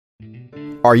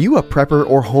Are you a prepper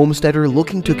or homesteader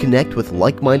looking to connect with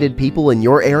like-minded people in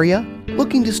your area?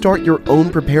 Looking to start your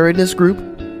own preparedness group?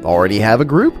 Already have a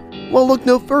group? Well, look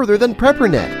no further than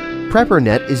PrepperNet.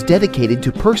 PrepperNet is dedicated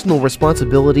to personal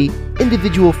responsibility,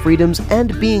 individual freedoms,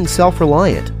 and being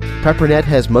self-reliant. PrepperNet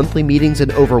has monthly meetings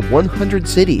in over 100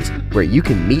 cities where you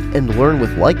can meet and learn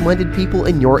with like-minded people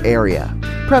in your area.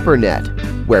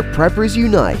 PrepperNet, where preppers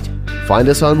unite. Find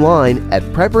us online at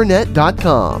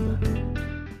preppernet.com.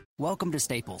 Welcome to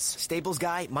Staples. Staples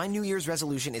Guy, my New Year's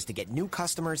resolution is to get new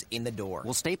customers in the door.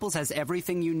 Well, Staples has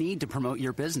everything you need to promote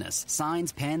your business.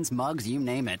 Signs, pens, mugs, you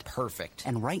name it. Perfect.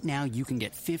 And right now, you can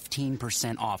get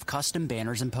 15% off custom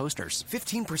banners and posters.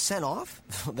 15% off?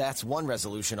 That's one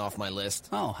resolution off my list.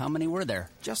 Oh, how many were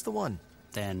there? Just the one.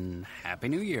 Then, Happy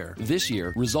New Year. This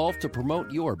year, resolve to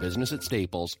promote your business at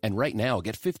Staples. And right now,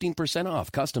 get 15%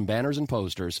 off custom banners and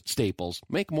posters. Staples.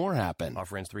 Make more happen.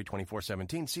 Offer ends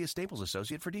 3/24/17. See a Staples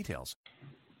associate for details.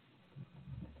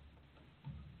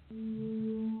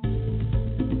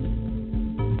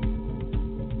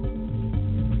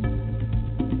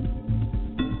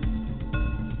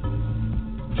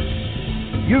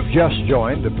 You've just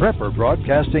joined the Prepper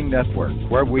Broadcasting Network,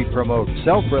 where we promote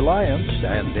self-reliance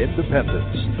and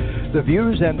independence. The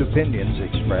views and opinions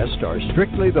expressed are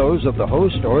strictly those of the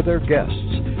host or their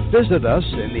guests. Visit us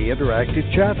in the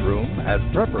interactive chat room at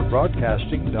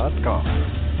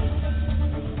prepperbroadcasting.com.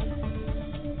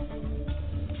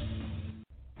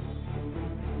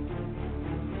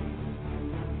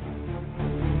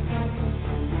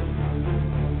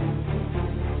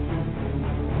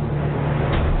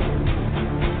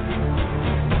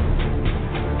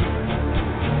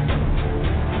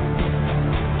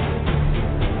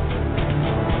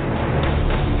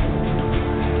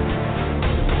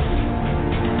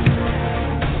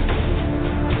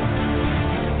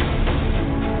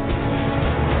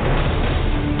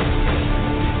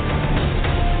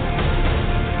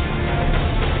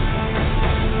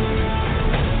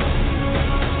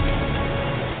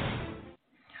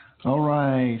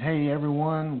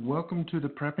 Welcome to the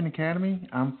Prepping Academy.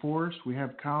 I'm Forrest. We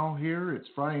have Kyle here. It's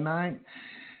Friday night.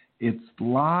 It's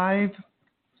live,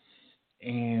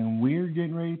 and we're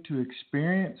getting ready to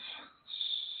experience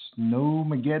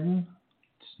Snowmageddon.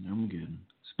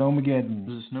 Snowmageddon.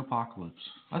 This is Snowpocalypse.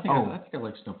 I think I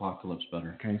like Snowpocalypse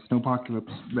better. Okay,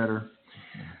 Snowpocalypse better.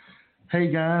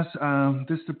 Hey guys,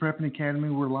 this is the Prepping Academy.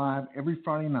 We're live every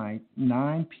Friday night,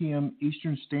 9 p.m.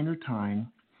 Eastern Standard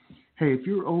Time. Hey, if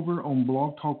you're over on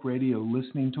Blog Talk Radio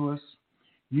listening to us,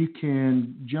 you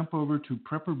can jump over to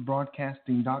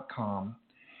prepperbroadcasting.com,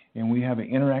 and we have an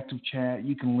interactive chat.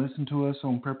 You can listen to us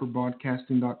on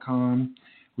prepperbroadcasting.com.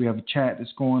 We have a chat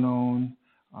that's going on.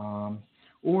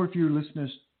 Or if you're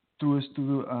listening to us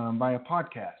via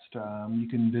podcast, you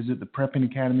can visit the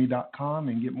preppingacademy.com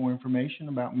and get more information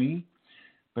about me,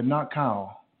 but not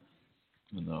Kyle.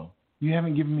 No. You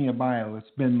haven't given me a bio. It's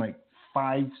been like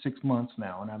 5-6 months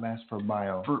now, and I've asked for a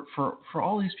bio. For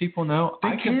all these people now,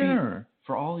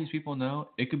 For all these people now,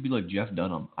 it could be like Jeff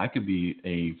Dunham. I could be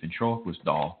a ventriloquist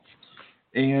doll.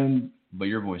 But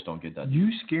your voice don't get that. You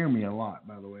scare me a lot,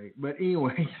 by the way. But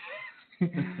anyway,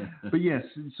 but yes,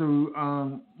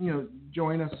 so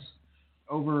join us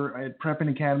over at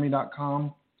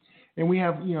preppingacademy.com, and we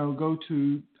have go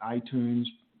to iTunes,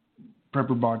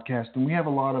 Prepper Broadcast, and we have a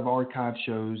lot of archive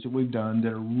shows that we've done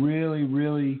that are really,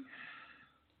 really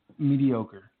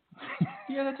mediocre.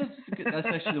 Yeah, that's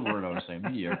actually the word I was saying.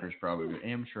 Mediocre is probably good.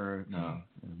 Amateur, no.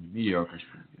 Mediocre is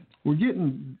pretty good.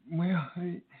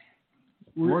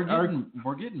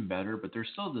 We're getting better, but there's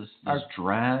still this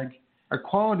drag. Our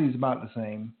quality is about the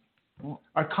same. Well,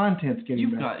 our content's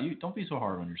getting better. Don't be so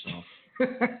hard on yourself.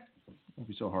 Don't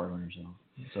be so hard on yourself.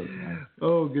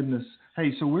 Oh goodness.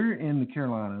 Hey, so we're in the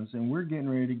Carolinas and we're getting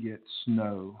ready to get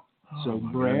snow. So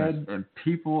Brad and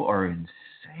people are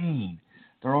insane.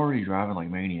 They're already driving like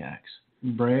maniacs.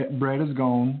 Bread is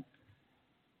gone.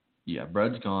 Yeah,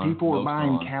 bread's gone. People are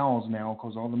buying cows now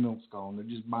because all the milk's gone. They're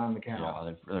just buying the cows.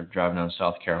 Yeah, they're driving down to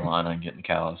South Carolina and getting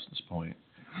cows at this point.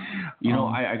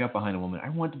 I got behind a woman. I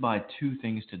wanted to buy 2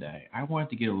 things today. I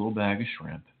wanted to get a little bag of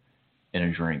shrimp and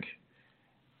a drink.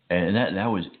 And that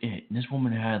was it. And this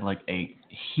woman had like a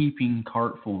heaping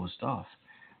cart full of stuff.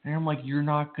 And I'm like, you're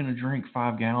not going to drink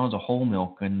 5 gallons of whole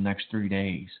milk in the next 3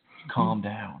 days. Calm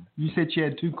down. You said she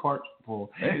had 2 carts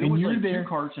full. It was like 2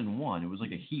 carts in one. It was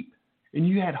like a heap. And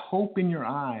you had hope in your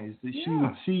eyes that she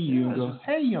would see you and go,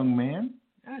 hey, young man,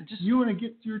 you want to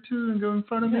get your 2 and go in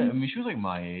front of me? I mean, she was like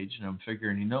my age, and I'm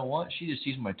figuring, you know what? She just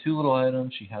sees my 2 little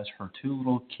items. She has her 2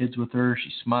 little kids with her.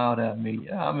 She smiled at me.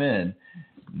 Yeah, I'm in.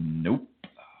 Nope.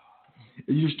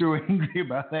 You're still angry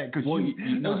about that because Well,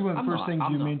 that was one of the first things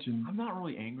you mentioned. I'm not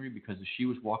really angry because she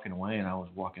was walking away and I was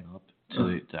walking up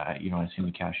to I seen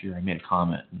the cashier. I made a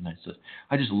comment and I said,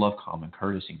 I just love common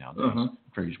courtesy nowadays.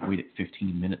 After I just waited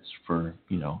 15 minutes for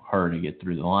her to get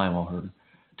through the line while her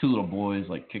two little boys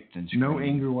like kicked and screamed. No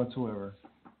anger whatsoever.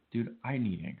 Dude, I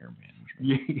need anger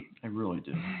management. Yeah. I really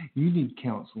do. You need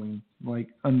counseling, like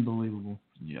unbelievable.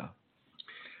 Yeah.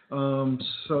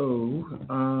 So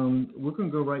we're going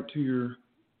to go right to your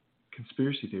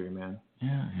conspiracy theory, man.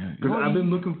 Yeah. Because I've been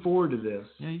looking forward to this.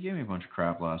 Yeah, you gave me a bunch of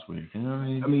crap last week. You know what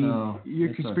I mean?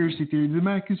 Your conspiracy theory,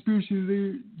 my conspiracy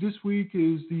theory this week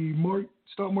is the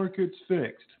stock market's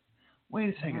fixed.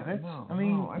 Wait a second. That's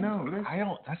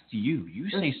you. You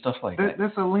say stuff like that.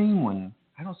 That's a lame one.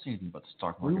 I don't say anything about the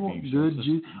stock market. We want good.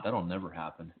 That'll never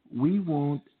happen. We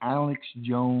want Alex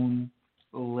Jones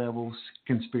level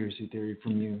conspiracy theory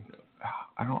from you.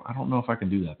 I don't know if I can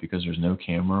do that because there's no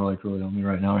camera like really on me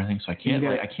right now or anything, so I can't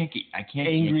angry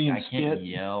I can't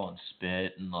yell and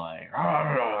spit and like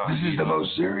this is the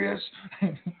most serious.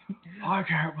 I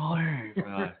can't believe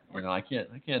I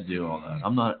can't do all that.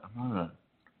 I'm not a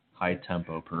high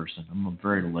tempo person. I'm a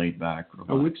very laid back.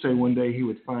 I would say one day he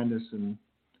would find us and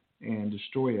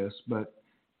destroy us, but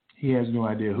he has no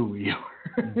idea who we are.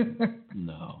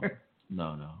 No.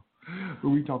 But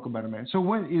we talk about it, man. So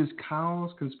what is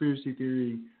Kyle's conspiracy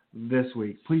theory this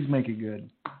week? Please make it good.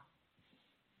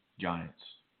 Giants.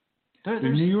 The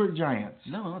New York Giants.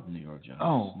 No, not the New York Giants.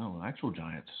 Oh. No, actual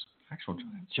Giants.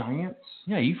 Giants?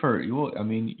 Yeah, you've heard. Well, I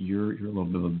mean, you're a little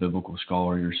bit of a biblical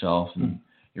scholar yourself in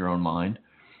your own mind.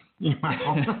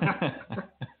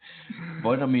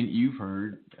 But, I mean, you've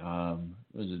heard, was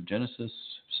it Genesis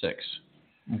 6?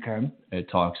 Okay. It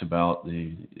talks about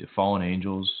the fallen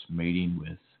angels mating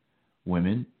with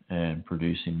women and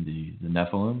producing the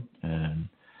Nephilim and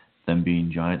them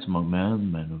being giants among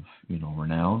men of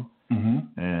renown.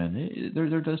 Mm-hmm. And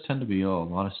there does tend to be a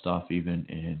lot of stuff even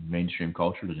in mainstream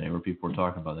culture today where people are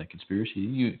talking about that conspiracy.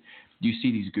 You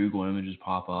see these Google images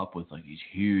pop up with like these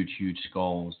huge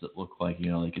skulls that look like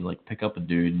they could like pick up a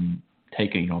dude and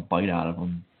take a bite out of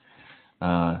him.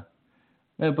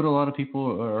 But a lot of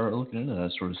people are looking into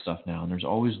that sort of stuff now, and there's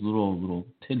always little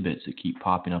tidbits that keep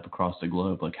popping up across the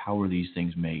globe, like how were these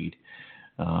things made?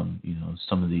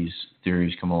 Some of these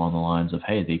theories come along the lines of,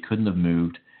 hey, they couldn't have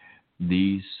moved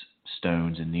these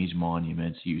stones and these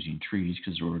monuments using trees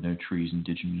because there were no trees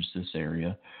indigenous to this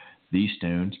area. These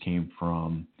stones came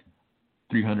from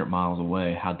 300 miles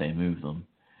away. How'd they move them?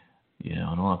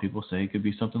 And a lot of people say it could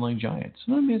be something like giants.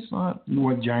 I mean, it's not.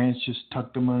 What, giants just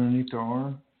tucked them underneath their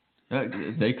arm?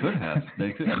 They could have.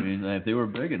 They could. I mean, if they were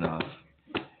big enough.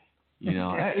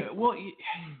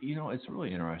 It's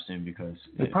really interesting because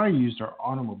they probably used our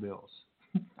automobiles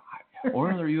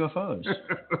or their UFOs.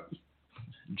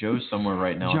 Joe's somewhere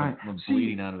right now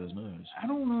bleeding out of his nose. I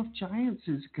don't know if giants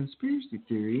is a conspiracy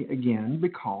theory, again,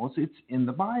 because it's in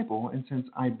the Bible. And since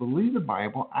I believe the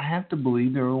Bible, I have to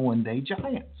believe there were one day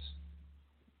giants.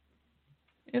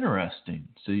 Interesting.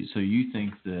 So you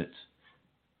think that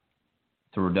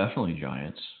there were definitely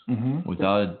giants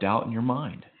without a doubt in your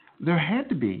mind? There had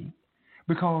to be,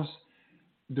 because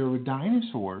there were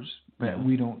dinosaurs, but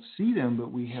we don't see them,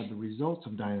 but we have the results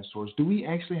of dinosaurs. Do we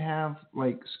actually have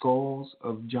like skulls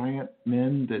of giant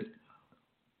men that?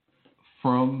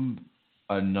 From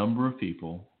a number of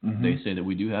people, they say that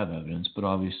we do have evidence, but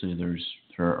obviously there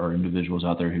are individuals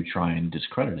out there who try and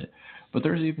discredit it. But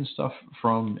there's even stuff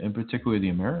from, in particular, the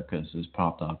Americas has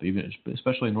popped up, even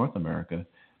especially North America,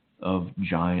 of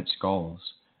giant skulls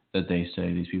that they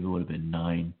say these people would have been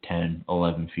 9, 10,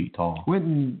 11 feet tall.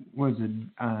 When was it?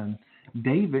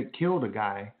 David killed a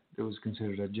guy that was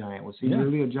considered a giant. Was he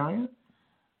really a giant?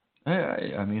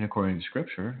 I mean, according to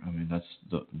Scripture, I mean that's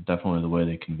definitely the way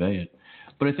they convey it.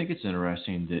 But I think it's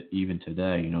interesting that even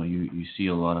today, you see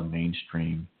a lot of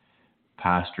mainstream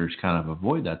pastors kind of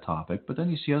avoid that topic, but then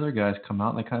you see other guys come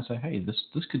out and they kind of say, hey,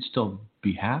 this could still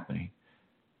be happening.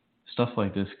 Stuff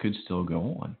like this could still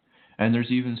go on. And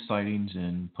there's even sightings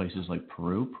in places like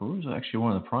Peru. Peru is actually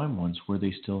one of the prime ones where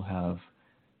they still have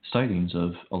sightings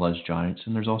of alleged giants.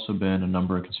 And there's also been a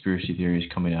number of conspiracy theories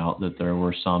coming out that there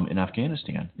were some in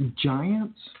Afghanistan.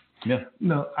 Giants? Yeah.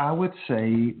 No, I would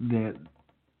say that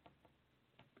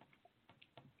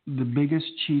the biggest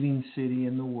cheating city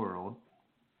in the world,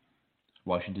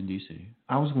 Washington, D.C.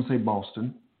 I was going to say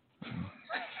Boston.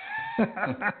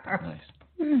 Nice.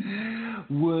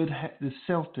 The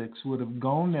Celtics would have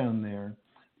gone down there,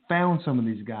 found some of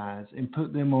these guys, and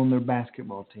put them on their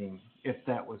basketball team if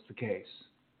that was the case.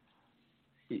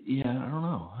 Yeah, I don't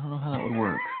know. I don't know how that would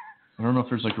work. I don't know if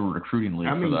there's like a recruiting league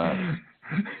for that.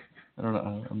 I don't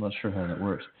know. I'm not sure how that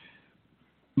works.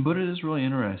 But it is really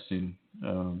interesting.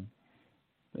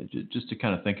 Just to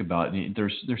kind of think about it, there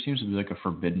seems to be like a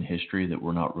forbidden history that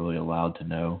we're not really allowed to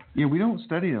know. Yeah, we don't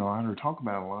study it a lot or talk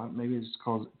about it a lot. Maybe it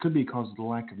could be because of the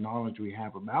lack of knowledge we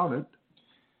have about it.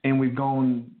 And we've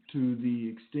gone to the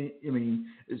extent,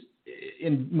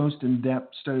 in most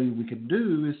in-depth study we could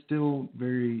do is still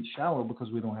very shallow because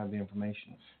we don't have the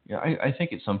information. Yeah, I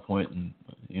think at some point in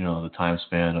the time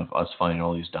span of us finding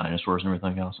all these dinosaurs and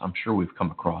everything else, I'm sure we've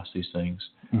come across these things,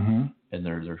 and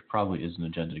there probably is an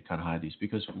agenda to kind of hide these,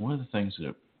 because one of the things that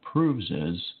it proves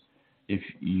is if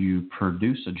you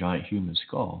produce a giant human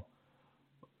skull,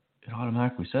 it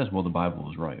automatically says, well, the Bible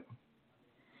is right.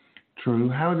 True.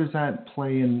 How does that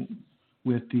play in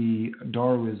with the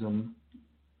Darwinism?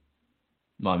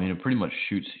 Well, I mean, it pretty much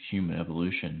shoots human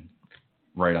evolution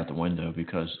right out the window,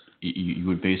 because you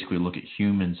would basically look at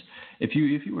humans. If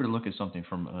you were to look at something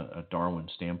from a Darwin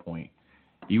standpoint,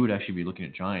 you would actually be looking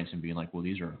at giants and being like, well,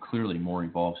 these are clearly more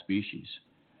evolved species.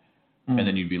 And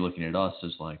then you'd be looking at us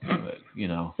as like,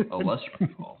 a lesser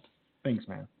evolved. Thanks,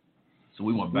 man. So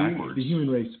we went backwards. The human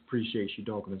race appreciates you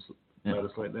talking about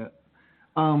us like that.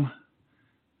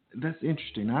 That's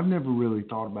interesting. I've never really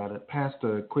thought about it past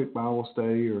a quick Bible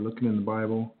study or looking in the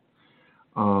Bible.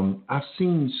 I've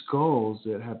seen skulls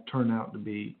that have turned out to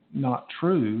be not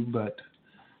true, but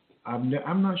I'm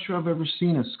not sure I've ever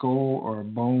seen a skull or a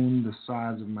bone the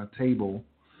size of my table,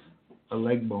 a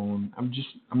leg bone. I'm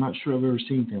not sure I've ever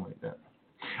seen anything like that.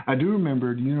 I do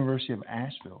remember the University of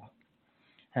Asheville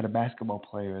had a basketball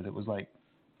player that was like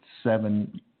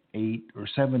 7'8" or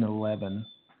 7'11",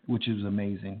 which is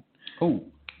amazing. Oh,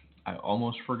 I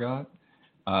almost forgot.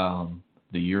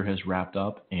 The year has wrapped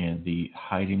up, and the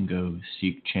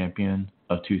hide-and-go-seek champion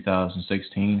of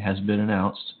 2016 has been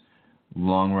announced.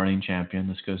 Long-running champion.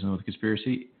 This goes in with the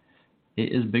conspiracy.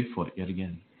 It is Bigfoot yet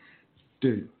again.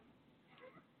 Dude.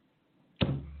 I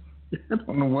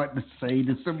don't know what to say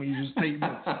to some of your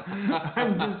statements.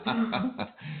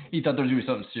 You thought there was going to be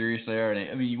something serious there?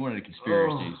 And you wanted a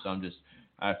conspiracy, so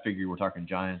I figure we're talking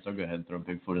giants. I'll go ahead and throw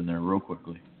Bigfoot in there real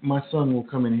quickly. My son will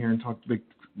come in here and talk to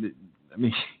Bigfoot.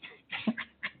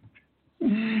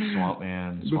 Swamp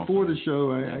Man. Before the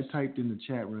show, I typed in the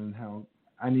chat room how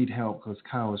I need help because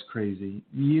Kyle is crazy.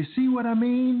 You see what I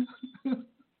mean?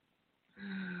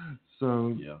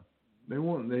 So yeah,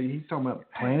 he's talking about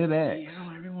Planet X.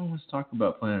 Everyone wants to talk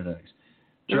about Planet X.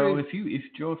 Joe, if you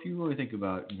really think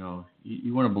about,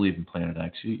 you want to believe in Planet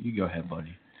X, you go ahead,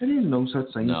 buddy. There is no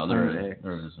such thing as Planet X.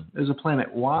 There isn't. There's a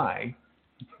Planet Y.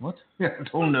 What? I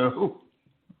don't know.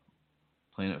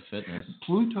 Planet Fitness.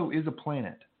 Pluto is a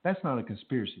planet. That's not a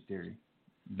conspiracy theory.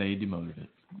 They demoted it.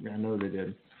 Yeah, I know they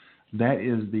did. That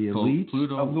is the elite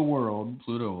of the world.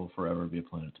 Pluto will forever be a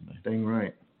planet to me. Dang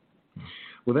right.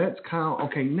 Well, that's Kyle.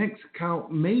 Okay, next, Kyle,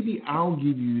 maybe I'll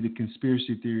give you the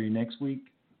conspiracy theory next week,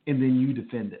 and then you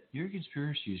defend it. Your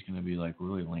conspiracy is going to be like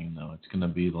really lame, though. It's going to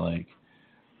be like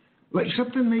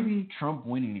something maybe Trump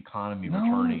winning economy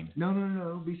returning. No.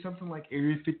 It'll be something like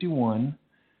Area 51,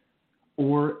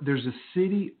 or there's a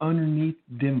city underneath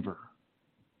Denver,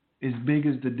 as big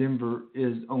as the Denver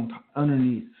is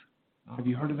underneath. Have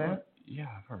you heard of that? Yeah,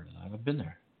 I've heard of that. I've been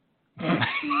there.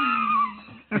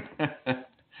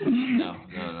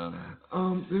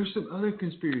 No. There's some other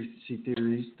conspiracy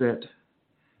theories that,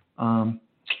 I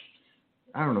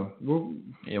don't know.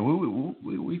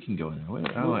 We can go in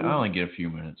there. I only get a few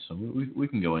minutes, so we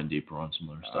can go in deeper on some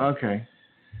other stuff. Okay.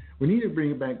 We need to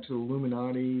bring it back to the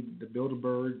Illuminati, the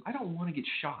Bilderberg. I don't want to get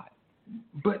shot.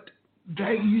 But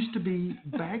that used to be,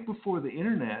 back before the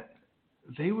internet,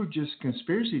 they were just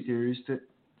conspiracy theories that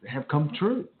have come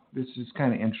true. This is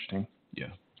kind of interesting.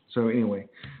 Yeah. So anyway,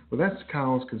 well, that's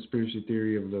Kyle's conspiracy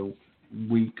theory of the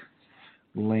week.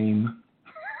 Lame.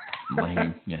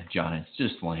 Lame. Yeah, Giants.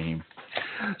 Just lame.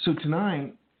 So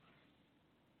tonight,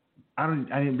 I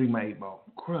didn't bring my 8-ball.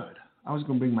 Crud. I was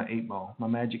going to bring my 8-ball, my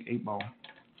magic 8-ball.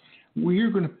 We are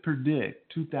going to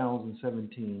predict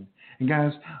 2017. And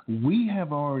guys, we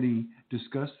have already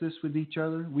discussed this with each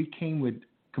other. We did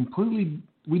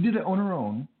it on our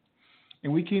own,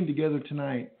 and we came together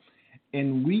tonight,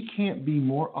 and we can't be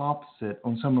more opposite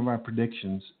on some of our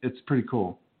predictions. It's pretty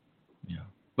cool. Yeah.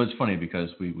 But it's funny because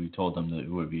we told them that it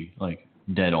would be like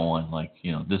dead on, like,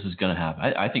 this is going to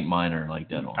happen. I think mine are like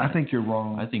dead on. I think you're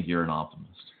wrong. I think you're an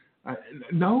optimist.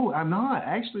 No, I'm not.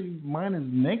 Actually, mine is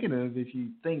negative if you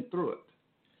think through it.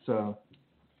 So,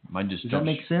 does that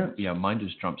make sense? Yeah, mine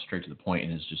just jumps straight to the point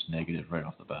and is just negative right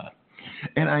off the bat.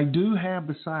 And I do have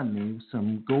beside me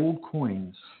some gold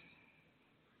coins.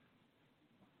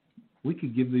 We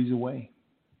could give these away.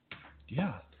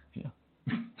 Yeah.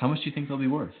 How much do you think they'll be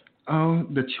worth?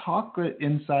 The chocolate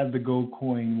inside the gold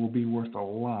coin will be worth a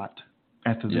lot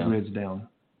after the grid's down.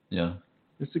 Yeah.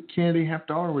 It's a candy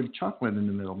 $50 with chocolate in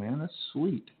the middle, man. That's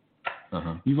sweet.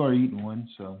 Uh-huh. You've already eaten one,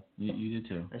 so. You did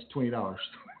too. That's $20.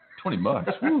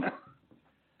 $20.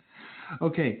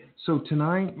 Okay, so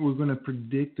tonight we're going to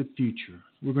predict the future.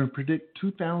 We're going to predict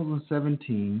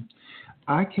 2017.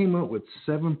 I came up with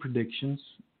 7 predictions.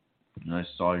 And I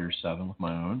saw your 7 with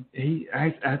my own.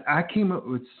 I came up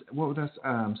with, what was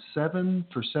that? 7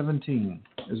 for 17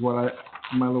 is what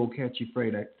my little catchy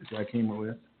phrase I came up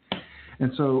with.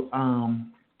 And so,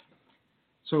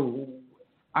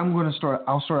 I'm going to start.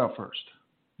 I'll start out first.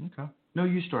 Okay. No,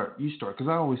 you start. Because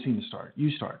I always seem to start.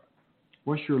 You start.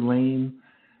 What's your lame?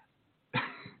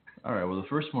 All right. Well, the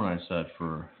first one I said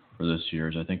for this year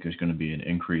is I think there's going to be an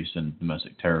increase in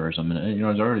domestic terrorism. And,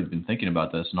 I've already been thinking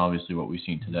about this, and obviously what we've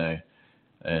seen today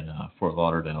in Fort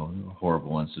Lauderdale, a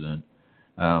horrible incident.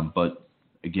 But,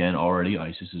 again, already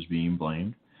ISIS is being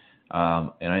blamed.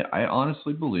 And I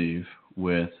honestly believe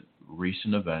with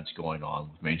recent events going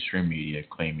on with mainstream media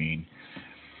claiming,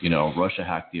 Russia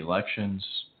hacked the elections,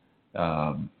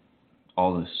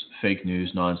 all this fake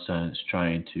news nonsense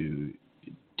trying to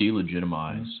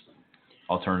delegitimize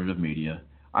alternative media.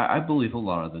 I believe a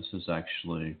lot of this is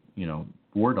actually,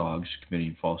 war dogs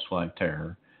committing false flag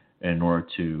terror in order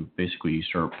to basically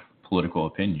usurp political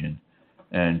opinion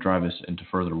and drive us into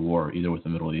further war, either with the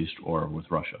Middle East or with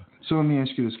Russia. So let me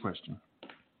ask you this question,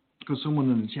 because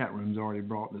someone in the chat room's already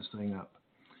brought this thing up.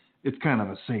 It's kind of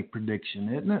a safe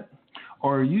prediction, isn't it?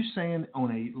 Or are you saying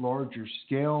on a larger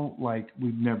scale, like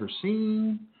we've never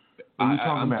seen? Are you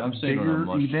talking about bigger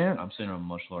event? I'm saying on a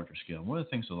much larger scale. One of the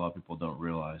things a lot of people don't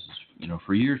realize is,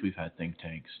 for years we've had think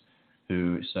tanks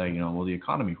who say, well, the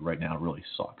economy right now really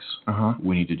sucks. Uh-huh.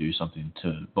 We need to do something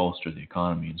to bolster the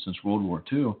economy. And since World War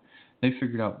II, they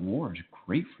figured out war is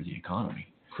great for the economy.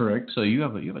 Correct. So you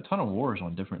have a ton of wars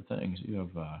on different things. You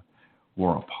have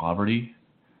war on poverty,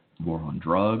 war on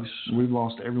drugs. We've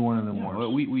lost every one of them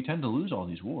wars. We tend to lose all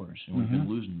these wars. And we've been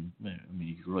losing,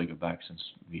 you could really go back since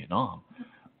Vietnam.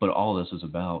 But all this is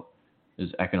about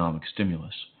is economic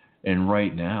stimulus. And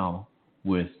right now,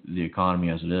 with the economy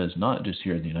as it is, not just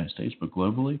here in the United States, but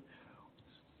globally,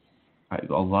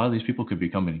 a lot of these people could be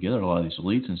coming together, a lot of these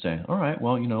elites, and saying, all right,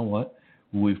 well, you know what?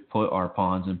 We've put our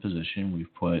pawns in position.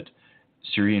 We've put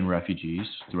Syrian refugees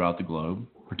throughout the globe,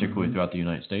 particularly throughout the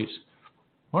United States.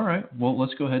 All right, well,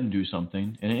 let's go ahead and do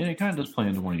something. And it kind of does play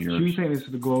into one of yours. So you think this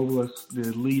is the globalists, the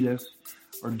elitists,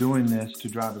 are doing this to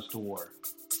drive us to war?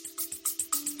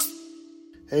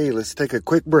 Hey, let's take a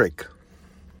quick break.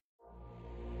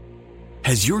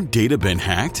 Has your data been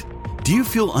hacked? Do you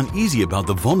feel uneasy about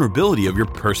the vulnerability of your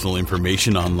personal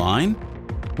information online?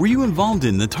 Were you involved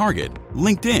in the Target,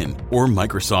 LinkedIn, or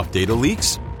Microsoft data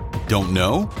leaks? Don't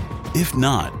know? If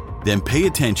not, then pay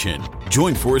attention.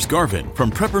 Join Forrest Garvin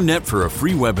from PrepperNet for a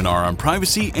free webinar on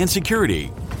privacy and security.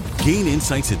 Gain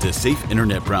insights into safe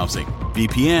internet browsing,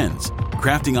 VPNs,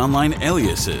 crafting online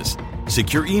aliases,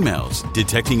 secure emails,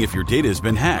 detecting if your data has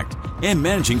been hacked, and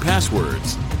managing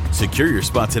passwords. Secure your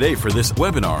spot today for this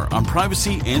webinar on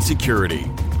privacy and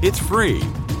security. It's free.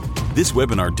 This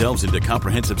webinar delves into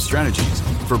comprehensive strategies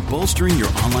for bolstering your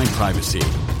online privacy.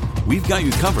 We've got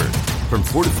you covered, from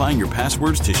fortifying your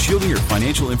passwords to shielding your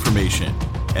financial information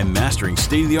and mastering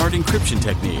state-of-the-art encryption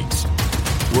techniques.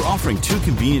 We're offering 2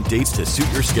 convenient dates to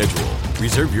suit your schedule.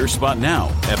 Reserve your spot now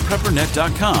at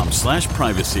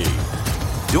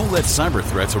preppernet.com/privacy. Don't let cyber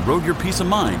threats erode your peace of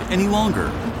mind any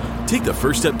longer. Take the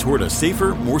first step toward a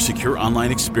safer, more secure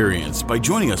online experience by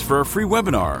joining us for our free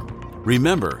webinar.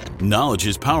 Remember, knowledge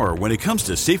is power when it comes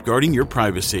to safeguarding your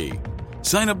privacy.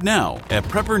 Sign up now at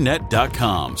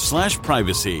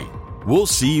preppernet.com/privacy. We'll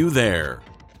see you there.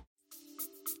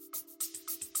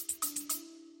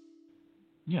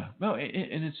 Yeah, no,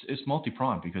 and it's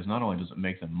multi-pronged, because not only does it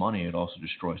make them money, it also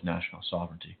destroys national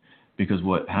sovereignty. Because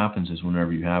what happens is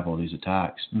whenever you have all these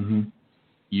attacks,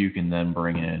 you can then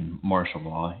bring in martial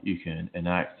law. You can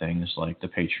enact things like the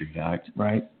Patriot Act,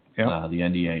 right? Yep. The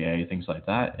NDAA, things like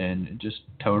that, and just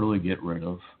totally get rid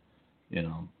of,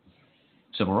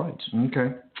 civil rights.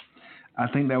 Okay, I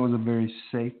think that was a very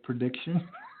safe prediction.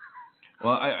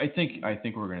 Well, I think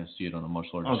we're going to see it on a much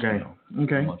larger scale.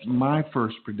 Okay. My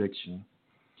first prediction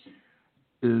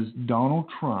is Donald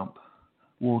Trump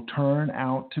will turn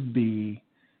out to be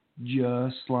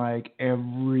just like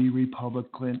every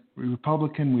Republican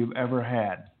we've ever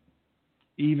had,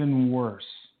 even worse.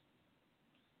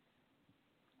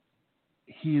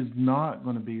 He is not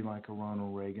going to be like a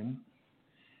Ronald Reagan.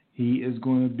 He is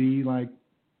going to be like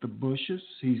the Bushes.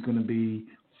 He's going to be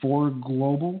for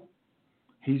global.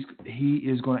 He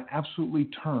is going to absolutely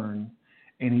turn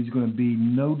and he's going to be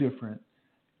no different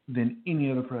than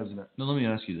any other president. Now, let me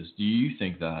ask you this. Do you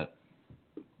think that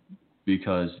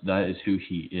because that is who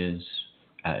he is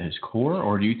at his core,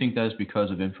 or do you think that is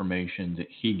because of information that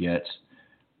he gets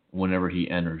whenever he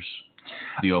enters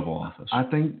the Oval Office? I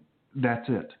think that's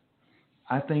it.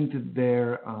 I think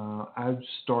that I've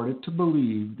started to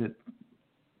believe that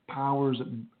powers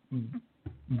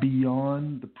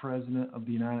beyond the President of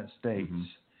the United States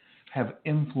have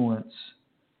influence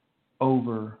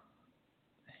over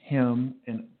him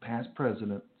and past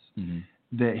presidents,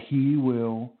 that he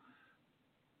will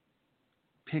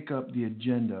pick up the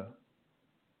agenda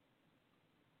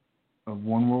of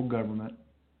one world government,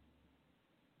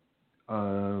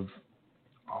 of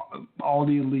all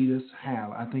the elitists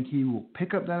have. I think he will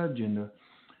pick up that agenda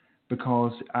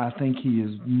because I think he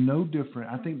is no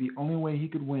different. I think the only way he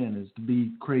could win is to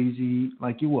be crazy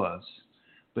like he was.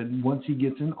 But once he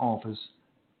gets in office,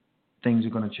 things are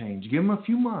going to change. Give him a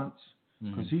few months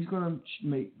because he's going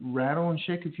to rattle and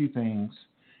shake a few things.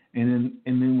 And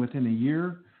then within a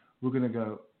year, we're going to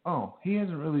go, oh, he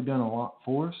hasn't really done a lot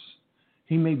for us.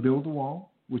 He may build a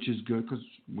wall, which is good because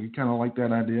we kind of like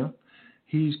that idea.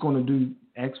 He's going to do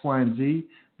X, Y, and Z,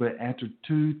 but after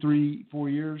 2, 3, 4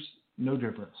 years, no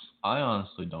difference. I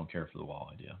honestly don't care for the wall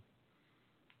idea.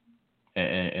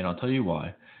 And I'll tell you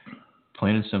why.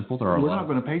 Plain and simple, there are We're not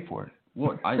going to pay for it.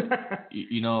 Well,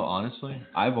 honestly,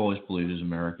 I've always believed as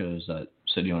America is that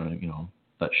city on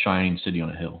that shining city on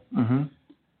a hill. Mm-hmm.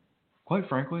 Quite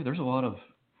frankly, there's a lot of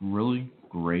really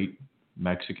great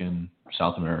Mexican,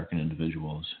 South American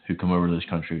individuals who come over to this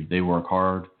country. They work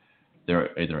hard.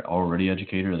 They're either already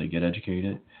educated or they get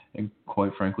educated. And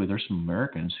quite frankly, there's some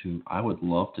Americans who I would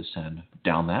love to send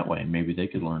down that way. Maybe they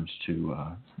could learn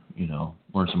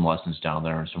some lessons down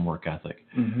there and some work ethic.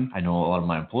 Mm-hmm. I know a lot of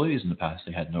my employees in the past,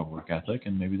 they had no work ethic,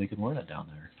 and maybe they could learn it down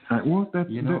there. Well,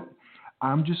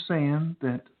 I'm just saying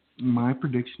that my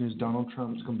prediction is Donald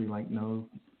Trump's going to be like, no.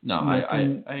 No,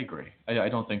 I agree. I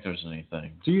don't think there's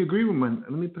anything. Do you agree with my?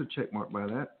 Let me put a check mark by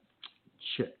that.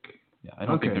 Check. Yeah, I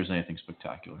don't think there's anything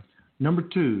spectacular. Number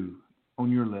 2 on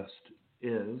your list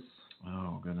is?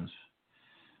 Oh, goodness.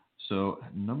 So,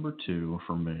 number 2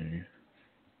 for me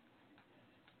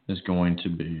is going to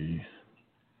be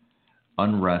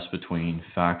unrest between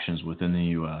factions within the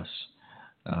U.S.,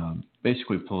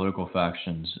 basically political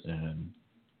factions and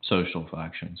social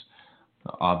factions.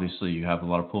 Obviously, you have a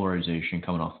lot of polarization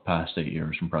coming off the past 8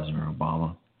 years from President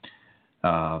Obama.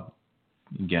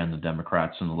 Again, the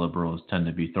Democrats and the liberals tend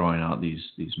to be throwing out these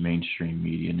mainstream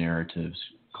media narratives,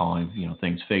 calling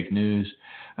things fake news.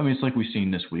 I mean, it's like we've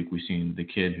seen this week. We've seen the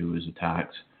kid who was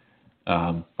attacked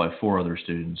by 4 other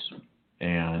students,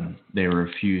 and they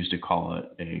refused to call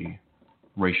it a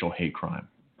racial hate crime.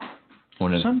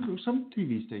 Some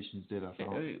TV stations did, I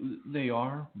thought. They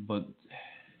are, but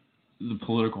the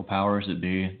political powers that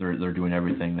be, they're doing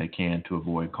everything they can to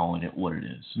avoid calling it what it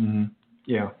is. Mm-hmm.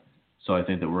 Yeah. So I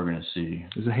think that we're going to see.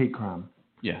 It's a hate crime.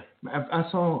 Yeah. I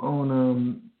saw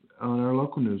on our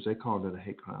local news they called it a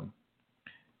hate crime.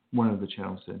 One of the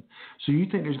channels did. So you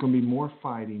think there's going to be more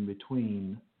fighting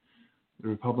between the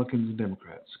Republicans and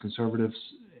Democrats, conservatives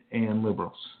and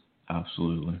liberals?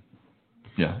 Absolutely.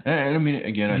 Yeah. And I mean,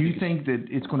 again, do you think that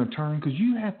it's going to turn? Because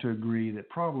you have to agree that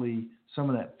probably some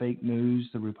of that fake news,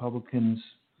 the Republicans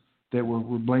that were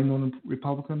blamed on the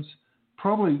Republicans,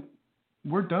 probably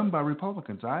were done by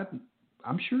Republicans.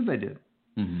 I'm sure they did.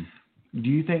 Mm-hmm. Do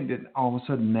you think that all of a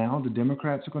sudden now the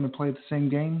Democrats are going to play the same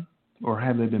game, or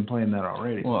have they been playing that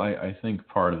already? Well, I think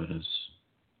part of it is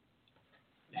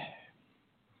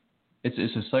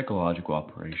it's a psychological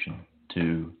operation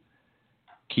to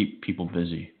keep people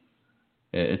busy.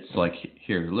 It's like,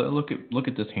 here, look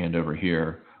at this hand over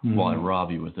here, mm-hmm. while I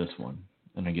rob you with this one,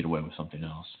 and I get away with something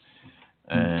else.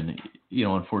 Mm-hmm. And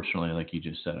unfortunately, like you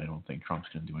just said, I don't think Trump's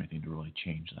going to do anything to really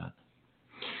change that.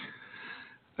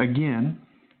 Again,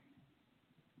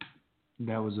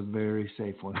 that was a very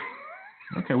safe one.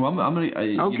 Okay, well, I'm gonna.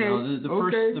 Okay.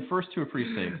 The first 2 are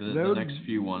pretty safe. The next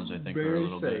few ones, I think, are a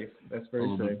little safe. That's very a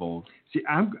little safe. bit bold. See,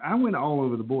 I went all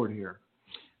over the board here.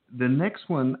 The next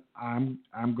one I'm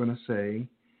going to say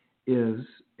is,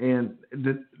 and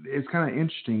it's kind of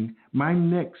interesting. My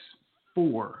next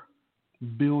 4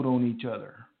 build on each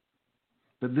other,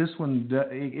 but this one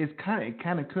it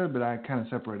kind of could, but I kind of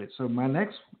separate it. So my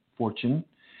next fortune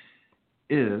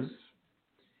is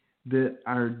that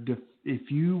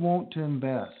if you want to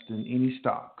invest in any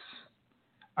stocks,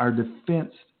 our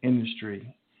defense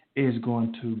industry is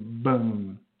going to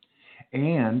boom,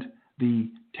 and the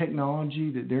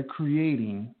technology that they're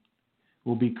creating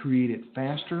will be created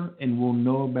faster, and we'll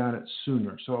know about it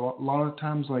sooner. So a lot of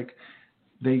times, like,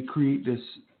 they create this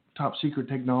top secret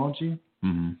technology.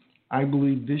 Mm-hmm. I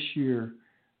believe this year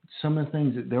some of the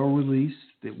things that they'll release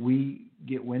that we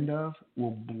get wind of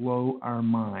will blow our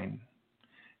mind.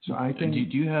 So I think.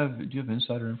 Do you have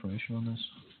insider information on this?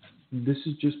 This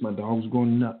is just my dog's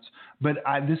going nuts. But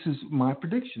this is my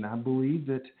prediction. I believe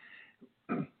that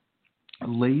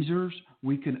lasers,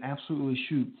 we can absolutely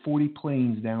shoot 40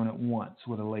 planes down at once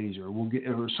with a laser. We'll get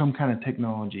or some kind of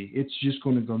technology. It's just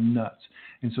going to go nuts.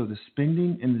 And so the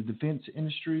spending in the defense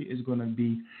industry is going to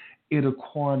be, it'll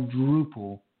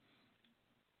quadruple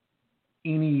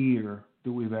any year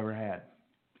that we've ever had,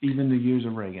 even the years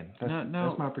of Reagan. That's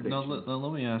my prediction. Now,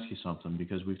 let me ask you something,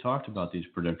 because we've talked about these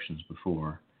predictions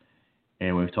before,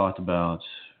 and we've talked about,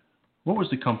 what was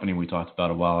the company we talked about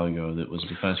a while ago that was a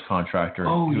defense contractor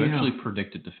who actually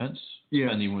predicted defense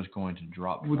spending was going to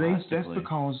drop drastically? That's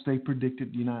because they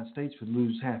predicted the United States would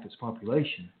lose half its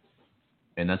population.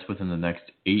 And that's within the next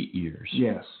 8 years.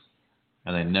 Yes.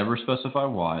 And they never specify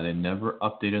why. They never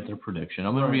updated their prediction.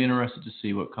 I'm going to be interested to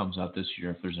see what comes out this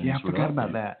year if there's any sort of update. Yeah, I forgot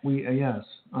about that. Yes.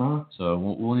 So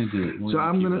we'll need to.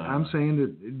 I'm saying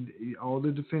that all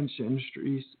the defense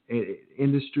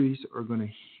industries are going to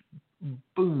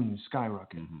boom,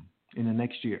 skyrocket in the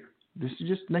next year. This is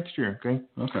just next year, okay?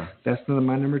 Okay. That's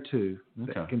my number 2.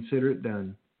 Okay. Consider it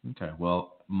done. Okay.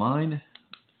 Well, mine,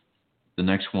 the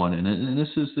next one, and this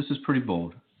is pretty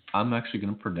bold. I'm actually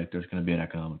going to predict there's going to be an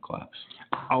economic collapse.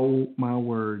 Oh my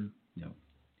word! Yeah.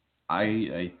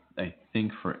 I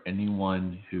think for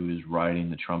anyone who is riding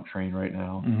the Trump train right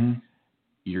now,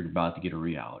 you're about to get a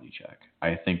reality check.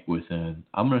 I think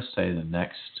I'm going to say the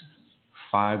next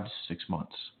 5 to 6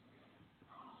 months,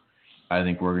 I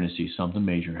think we're going to see something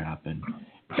major happen.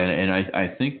 And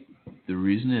I think the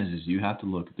reason is you have to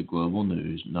look at the global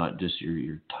news, not just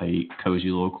your tight, cozy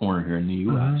little corner here in the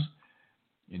U.S.,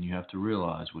 and you have to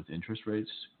realize with interest rates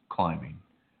climbing,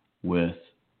 with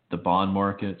the bond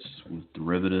markets, with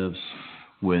derivatives,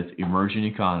 with emerging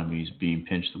economies being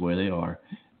pinched the way they are,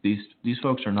 these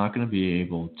folks are not going to be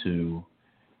able to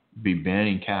be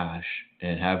banning cash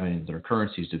and having their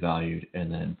currencies devalued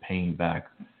and then paying back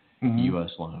U.S.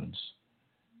 loans.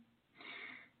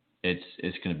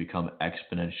 It's going to become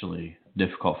exponentially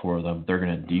difficult for them. They're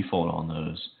going to default on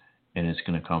those. And it's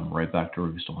going to come right back to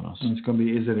roost on us. And it's going to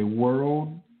be, is it a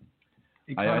world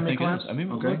economy? I think collapse? It is. I mean,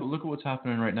 look at what's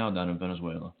happening right now down in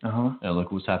Venezuela. And look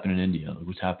at what's happening in India. Look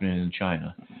what's happening in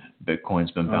China.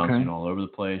 Bitcoin's been bouncing all over the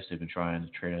place. They've been trying to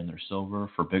trade in their silver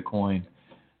for Bitcoin.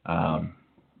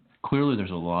 Clearly,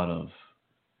 there's a lot of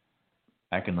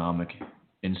economic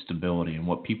instability and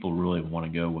what people really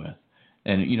want to go with.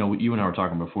 And, you and I were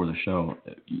talking before the show.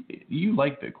 You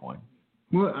like Bitcoin.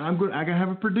 Well, I can have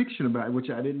a prediction about it, which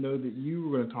I didn't know that you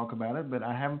were going to talk about it, but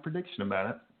I have a prediction about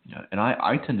it. Yeah, and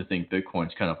I tend to think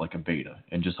Bitcoin's kind of like a beta,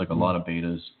 and just like a lot of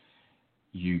betas,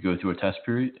 you go through a test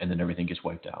period, and then everything gets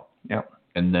wiped out. Yep.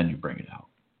 And then you bring it out.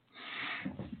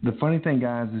 The funny thing,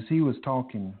 guys, is he was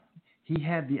talking. He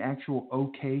had the actual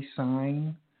OK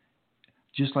sign,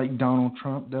 just like Donald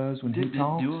Trump does when he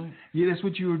talks. Yeah, that's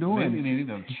what you were doing.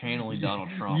 Maybe I'm channeling Donald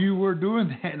Trump. You were doing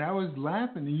that, and I was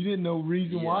laughing, and you didn't know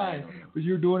reason why, but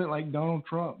you were doing it like Donald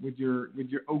Trump with your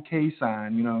OK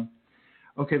sign,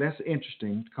 Okay, that's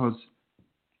interesting because.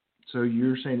 So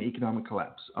you're saying economic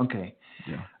collapse. Okay.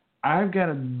 Yeah. I've got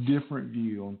a different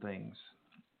view on things.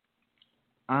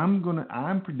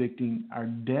 I'm predicting our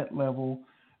debt level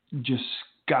just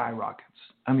skyrockets.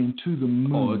 I mean, to the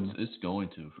moon. Oh, it's going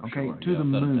to, for sure. Okay, to the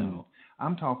moon.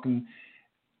 I'm talking,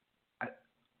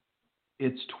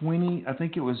 it's 20, I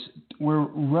think we're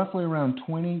roughly around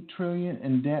 20 trillion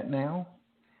in debt now.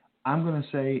 I'm going to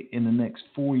say in the next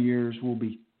 4 years, we'll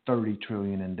be 30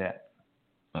 trillion in debt.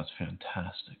 That's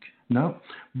fantastic. No,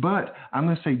 but I'm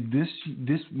going to say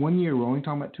this 1 year, we're only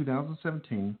talking about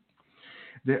 2017,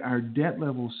 that our debt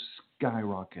levels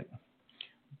skyrocket.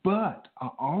 But I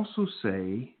also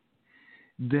say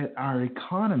that our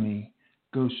economy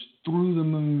goes through the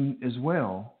moon as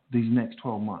well these next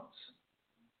 12 months.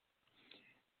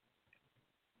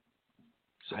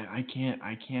 So I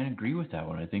can't agree with that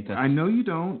one. I think I know you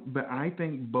don't, but I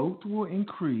think both will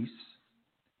increase,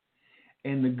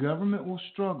 and the government will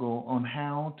struggle on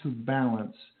how to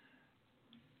balance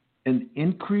an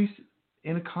increase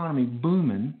in economy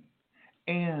booming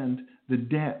and the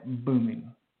debt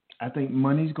booming. I think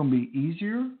money's going to be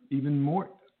easier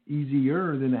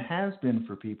than it has been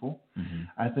for people. Mm-hmm.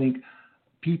 I think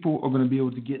people are going to be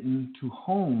able to get into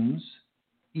homes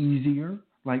easier,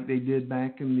 like they did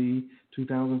back in the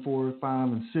 2004, 5,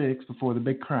 and 6 before the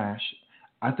big crash.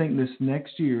 I think this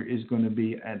next year is going to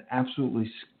be an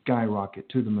absolutely skyrocket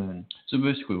to the moon. So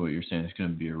basically what you're saying is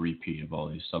going to be a repeat of all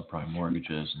these subprime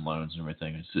mortgages and loans and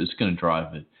everything. It's going to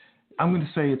drive it. I'm going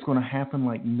to say it's going to happen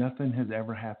like nothing has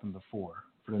ever happened before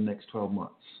for the next 12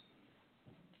 months.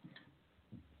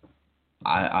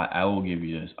 I will give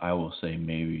you this. I will say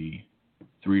maybe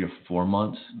 3 to 4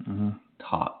 months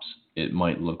tops. It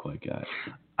might look like that.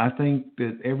 I think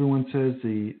that everyone says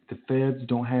the feds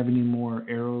don't have any more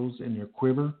arrows in their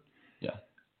quiver. Yeah.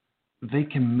 They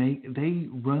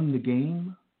run the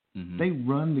game. Mm-hmm. They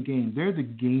run the game. They're the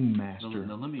game master.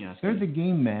 Now let me ask They're you. the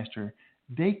game master.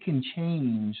 They can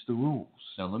change the rules.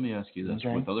 Now let me ask you this.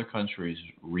 Okay. With other countries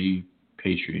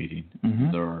repatriating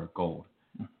their gold,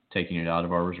 taking it out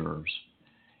of our reserves,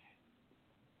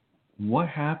 what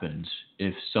happens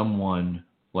if someone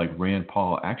like Rand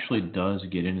Paul actually does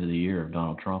get into the ear of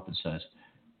Donald Trump and says,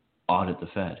 audit the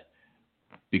Fed?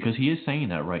 Because he is saying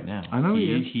that right now. I know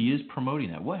he is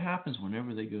promoting that. What happens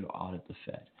whenever they go to audit the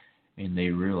Fed and they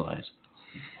realize,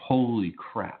 holy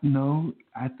crap? No,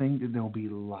 I think that there'll be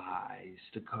lies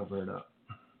to cover it up.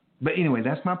 But anyway,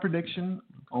 that's my prediction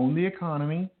on the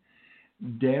economy.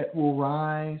 Debt will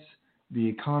rise. The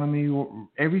economy,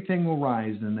 everything will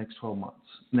rise in the next 12 months.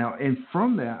 Now, and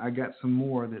from that, I got some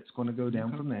more that's going to go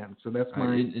down from that. So that's my...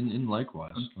 And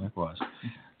likewise.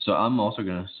 So I'm also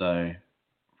going to say,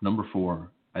 number 4,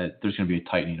 there's going to be a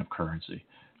tightening of currency.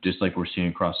 Just like we're seeing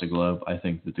across the globe, I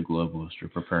think that the globalists are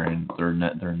preparing their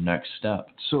next step.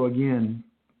 So again,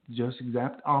 just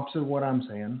exact opposite of what I'm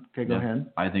saying. Okay, go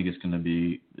ahead. I think it's going to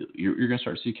be, you're going to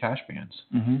start to see cash bans.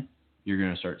 Mm-hmm. You're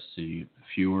going to start to see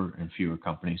fewer and fewer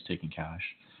companies taking cash.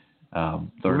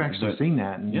 We've actually seen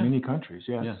that in many countries,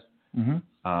 yes. Yeah.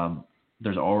 Mm-hmm.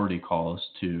 There's already calls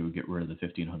to get rid of the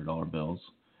 $1,500 bills.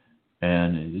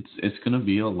 And it's going to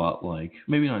be a lot like,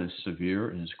 maybe not as severe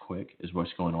and as quick as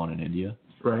what's going on in India.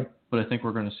 Right. But I think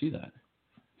we're going to see that.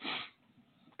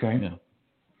 Okay. Yeah.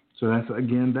 So that's,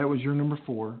 again, that was your number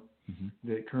 4.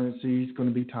 That currency is going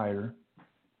to be tighter.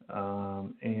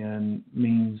 And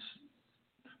means...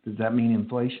 Does that mean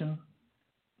inflation?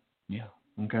 Yeah.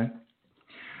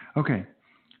 Okay.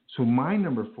 So my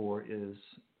number 4 is,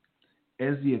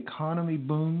 as the economy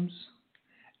booms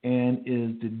and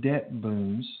as the debt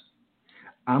booms,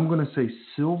 I'm going to say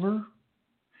silver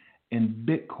and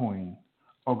Bitcoin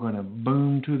are going to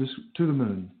boom to the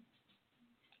moon.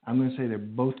 I'm going to say they're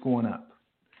both going up.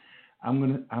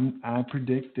 I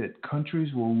predict that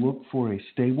countries will look for a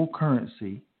stable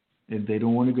currency. If they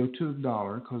don't want to go to the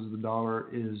dollar because the dollar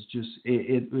is just,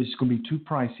 it's going to be too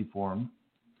pricey for them,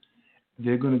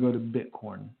 they're going to go to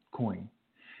Bitcoin.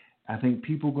 I think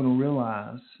people are going to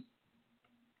realize,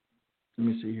 let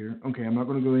me see here. Okay, I'm not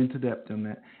going to go into depth on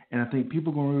that. And I think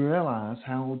people are going to realize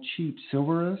how cheap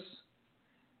silver is,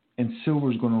 and silver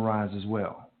is going to rise as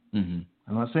well. Mm-hmm.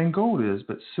 I'm not saying gold is,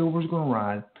 but silver is going to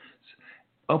rise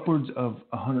upwards of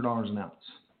 $100 an ounce.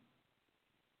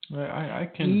 I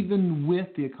can, even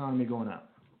with the economy going up.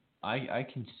 I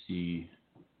can see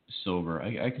silver.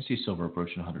 I can see silver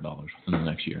approaching $100 within the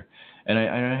next year, and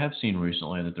I have seen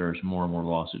recently that there's more and more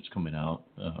lawsuits coming out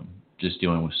just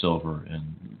dealing with silver and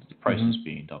the prices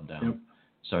being dumbed down. Yep.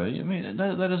 So I mean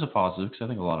that is a positive because I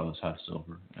think a lot of us have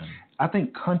silver. And I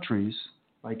think countries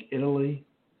like Italy,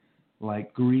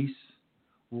 like Greece,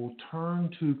 will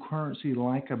turn to currency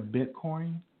like a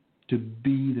Bitcoin to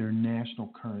be their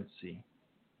national currency.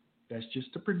 That's just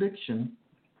a prediction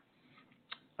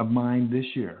of mine this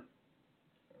year.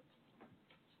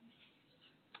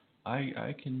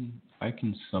 I can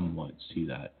somewhat see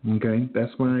that. Okay,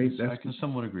 I can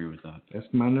somewhat agree with that. That's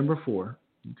my number 4.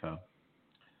 Okay.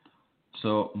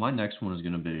 So my next one is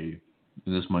going to be,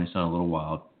 this might sound a little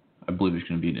wild, I believe it's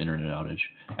going to be an internet outage.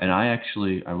 And I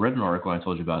read an article I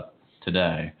told you about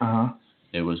today.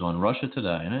 It was on Russia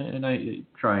Today, and I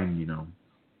try and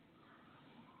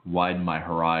widen my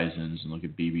horizons and look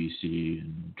at BBC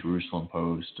and Jerusalem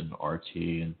Post and RT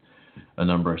and a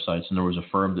number of sites. And there was a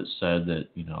firm that said that,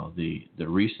 the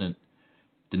recent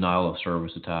denial of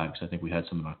service attacks, I think we had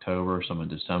some in October, some in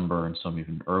December, and some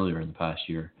even earlier in the past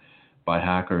year by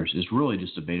hackers, is really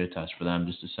just a beta test for them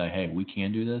just to say, hey, we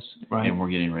can do this, and we're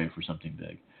getting ready for something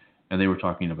big. And they were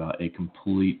talking about a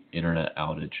complete internet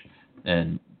outage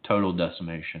and total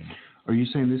decimation. Are you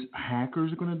saying this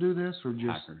hackers are going to do this, or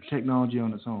just technology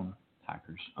on its own?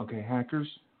 Hackers. Okay, hackers.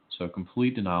 So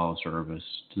complete denial of service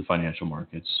to the financial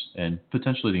markets and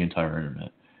potentially the entire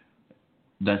internet.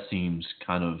 That seems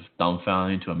kind of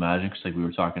dumbfounding to imagine because, like we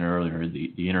were talking earlier,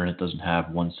 the internet doesn't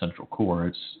have one central core.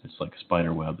 It's like a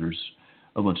spider web. There's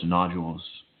a bunch of nodules,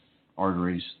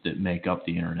 arteries that make up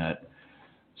the internet.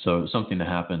 So something to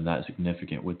happen that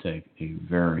significant would take a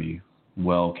very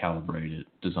well-calibrated,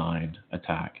 designed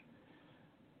attack.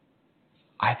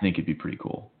 I think it'd be pretty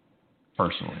cool,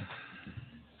 personally.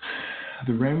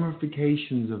 The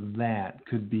ramifications of that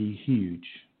could be huge.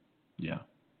 Yeah,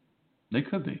 they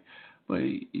could be. But,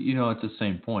 you know, at the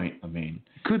same point, I mean...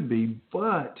 Could be,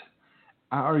 but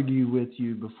I argue with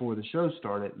you before the show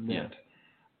started that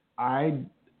I'm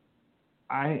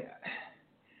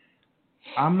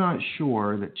not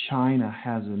sure that China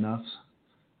has enough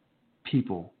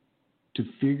people to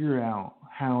figure out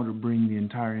how to bring the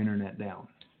entire internet down.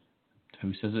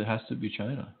 Who says it has to be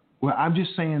China? Well, I'm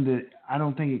just saying that I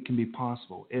don't think it can be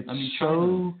possible.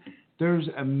 There's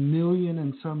 1 million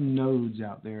and some nodes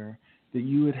out there that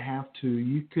you would have to,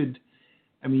 you could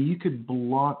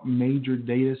block major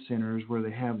data centers where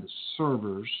they have the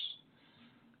servers,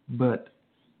 but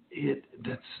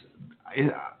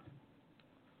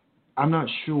I'm not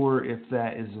sure if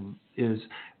that is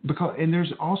because, and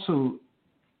there's also,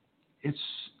 it's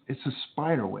a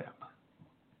spider web.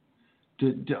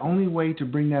 The only way to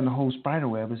bring down the whole spider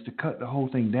web is to cut the whole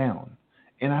thing down.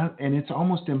 And it's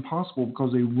almost impossible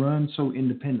because they run so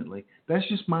independently. That's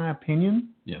just my opinion.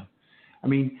 Yeah. I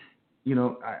mean,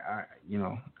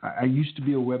 I used to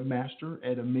be a webmaster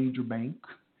at a major bank,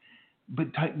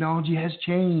 but technology has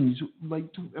changed. That's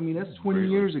 20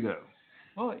 years ago.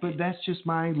 Well, but that's just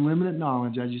my limited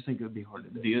knowledge. I just think it would be hard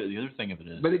to do. The other thing of it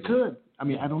is, but it could. I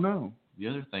mean, I don't know. The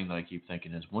other thing that I keep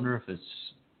thinking is, wonder if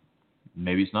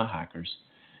maybe it's not hackers,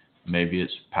 maybe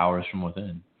it's powers from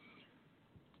within.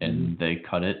 And they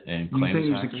cut it and claim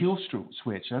it's hackers. There's a kill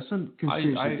switch. That's a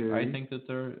conspiracy theory. I think that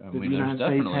the United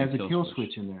States has a kill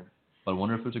switch in there. But I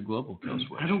wonder if it's a global kill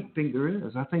switch. I don't think there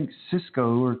is. I think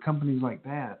Cisco or companies like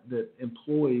that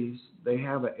employees, they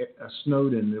have a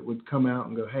Snowden that would come out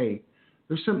and go, hey,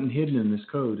 there's something hidden in this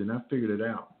code, and I figured it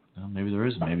out. Well, maybe there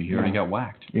is. Maybe he already got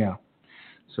whacked. Yeah.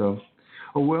 So,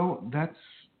 a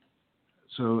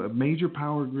major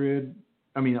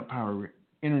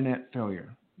internet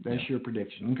failure. That's your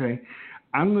prediction. Okay.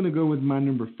 I'm going to go with my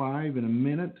number 5 in a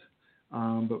minute.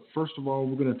 But first of all,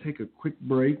 we're going to take a quick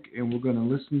break, and we're going to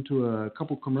listen to a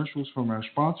couple commercials from our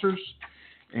sponsors,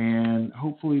 and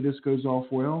hopefully this goes off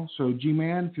well. So,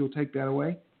 G-Man, if you'll take that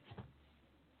away.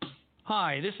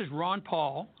 Hi, this is Ron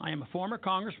Paul. I am a former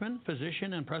congressman,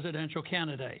 physician, and presidential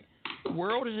candidate. The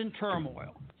world is in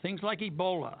turmoil. Things like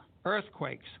Ebola,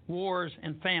 earthquakes, wars,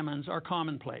 and famines are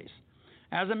commonplace.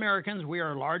 As Americans, we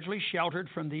are largely sheltered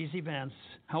from these events.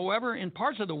 However, in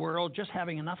parts of the world, just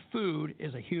having enough food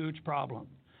is a huge problem.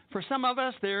 For some of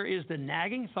us, there is the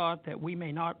nagging thought that we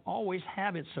may not always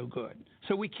have it so good.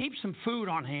 So we keep some food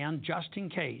on hand just in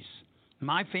case.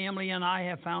 My family and I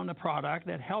have found a product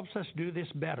that helps us do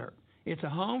this better. It's a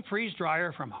home freeze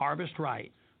dryer from Harvest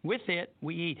Right. With it,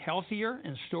 we eat healthier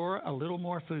and store a little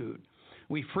more food.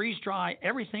 We freeze dry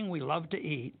everything we love to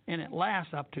eat, and it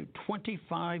lasts up to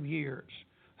 25 years.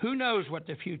 Who knows what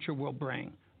the future will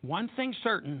bring? One thing's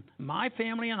certain, my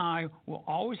family and I will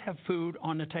always have food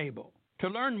on the table. To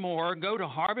learn more, go to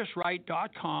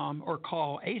harvestright.com or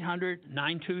call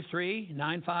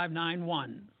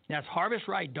 800-923-9591. That's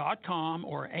harvestright.com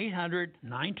or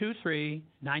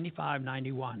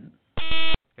 800-923-9591.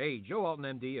 Hey, Joe Alton,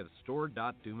 MD of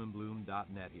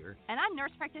store.doomandbloom.net here. And I'm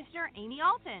nurse practitioner Amy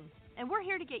Alton. And we're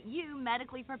here to get you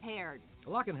medically prepared. A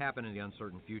lot can happen in the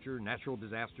uncertain future, natural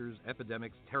disasters,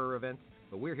 epidemics, terror events,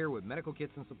 but we're here with medical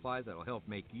kits and supplies that'll help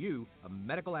make you a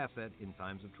medical asset in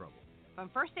times of trouble. From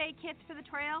first aid kits for the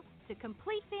trail to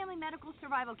complete family medical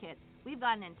survival kits, we've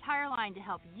got an entire line to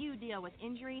help you deal with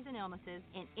injuries and illnesses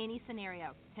in any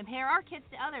scenario. Compare our kits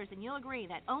to others and you'll agree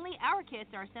that only our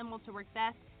kits are assembled to work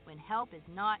best when help is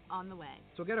not on the way.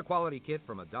 So get a quality kit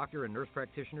from a doctor and nurse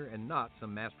practitioner and not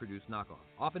some mass-produced knockoff.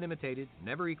 Often imitated,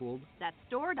 never equaled. That's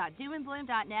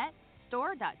store.doomandbloom.net,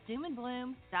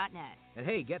 store.doomandbloom.net. And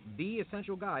hey, get the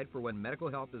essential guide for when medical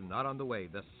help is not on the way,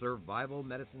 the Survival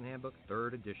Medicine Handbook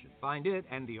 3rd edition. Find it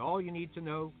and the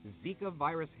all-you-need-to-know Zika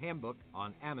Virus Handbook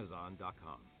on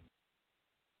Amazon.com.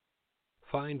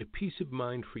 Find peace of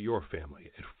mind for your family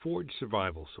at Forge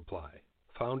Survival Supply.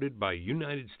 Founded by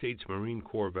United States Marine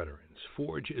Corps veterans,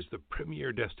 Forge is the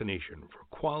premier destination for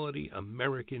quality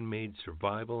American-made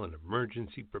survival and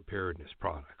emergency preparedness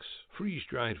products.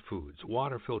 Freeze-dried foods,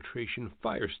 water filtration,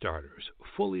 fire starters,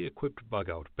 fully equipped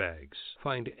bug-out bags.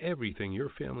 Find everything your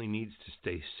family needs to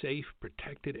stay safe,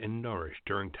 protected, and nourished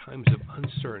during times of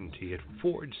uncertainty at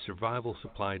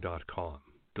ForgeSurvivalSupply.com.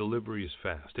 Delivery is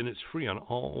fast and it's free on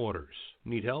all orders.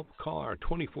 Need help? Call our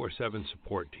 24/7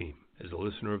 support team As a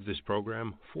listener of this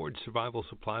program, Forge Survival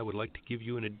Supply would like to give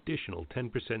you an additional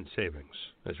 10% savings.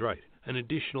 That's right, an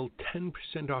additional 10%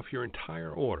 off your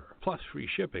entire order, plus free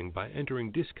shipping by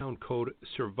entering discount code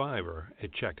SURVIVOR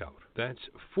at checkout. That's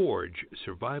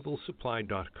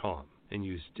ForgeSurvivalSupply.com and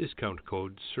use discount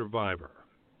code SURVIVOR.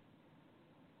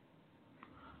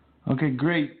 Okay,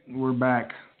 great. We're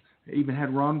back. I even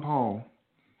had Ron Paul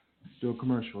do a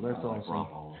commercial. That's awesome. Ron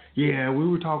Paul. Yeah, we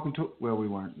were talking to... Well, we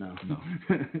weren't. No.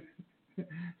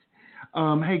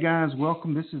 Hey, guys.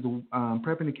 Welcome. This is the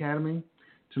Prepping Academy.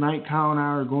 Tonight, Kyle and I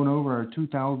are going over our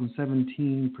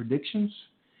 2017 predictions.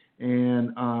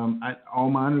 And all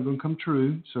mine are going to come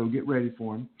true, so get ready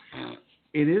for them.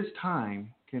 It is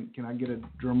time. Can I get a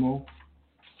drum roll?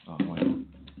 Oh, wait.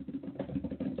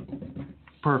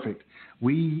 Perfect.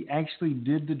 We actually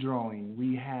did the drawing.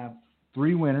 We have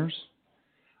 3 winners.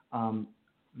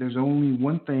 There's only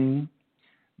one thing.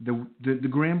 The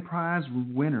grand prize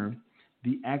winner,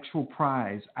 the actual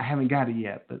prize, I haven't got it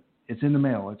yet, but it's in the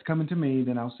mail. It's coming to me,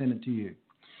 then I'll send it to you.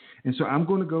 And so I'm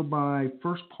going to go by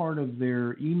first part of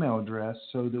their email address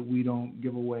so that we don't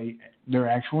give away their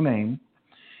actual name.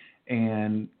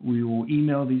 And we will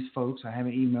email these folks. I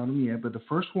haven't emailed them yet, but the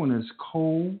first one is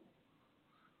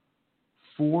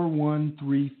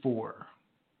Cole4134.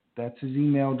 That's his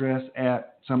email address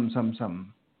at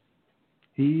something.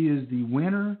 He is the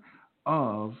winner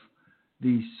of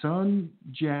the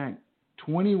SunJack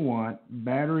 20-watt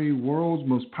battery, world's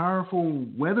most powerful,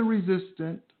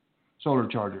 weather-resistant solar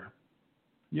charger.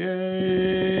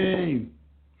 Yay!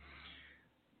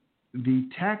 The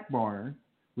TAC bar,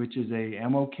 which is a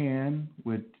ammo can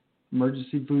with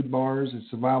emergency food bars, a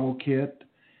survival kit,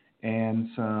 and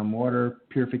some water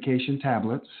purification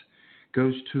tablets,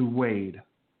 goes to Wade.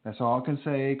 That's all I can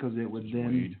say, because it would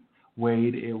then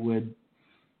Wade. It would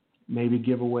maybe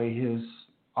give away his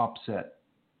offset.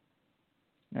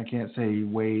 I can't say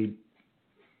Wade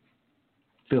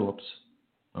Phillips.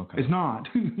 Okay. It's not.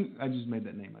 I just made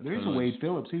that name up. There is a Wade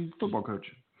Phillips. He's a football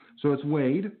coach. So it's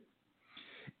Wade.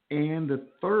 And the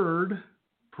third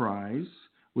prize,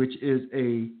 which is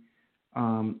a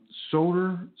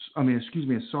Sawyer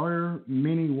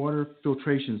mini water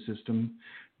filtration system,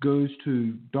 goes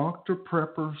to Dr.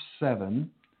 Prepper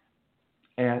 7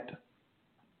 at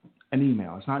an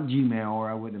email. It's not Gmail, or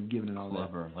I wouldn't have given it all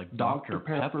Clever. that. Like Dr.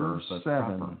 Pepper 7.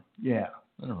 Proper. Yeah.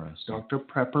 Interesting. Dr.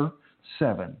 Prepper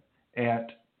 7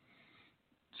 at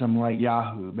something like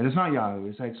Yahoo. But it's not Yahoo.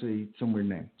 It's actually some weird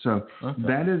name. So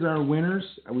that is our winners.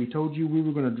 We told you we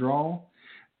were going to draw.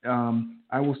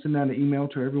 I will send out an email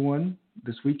to everyone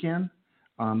this weekend.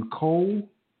 Cole,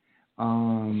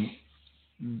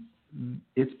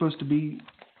 it's supposed to be,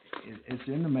 it's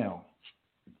in the mail.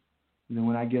 And then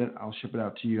when I get it, I'll ship it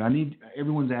out to you. I need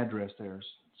everyone's address there.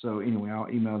 So anyway, I'll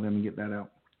email them and get that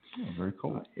out. Oh, very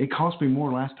cool. It cost me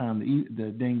more last time the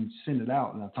dang send it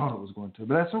out than I thought it was going to.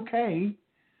 But that's okay.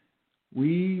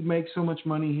 We make so much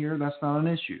money here, that's not an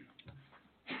issue.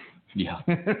 Yeah.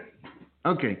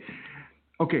 Okay.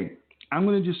 I'm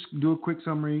going to just do a quick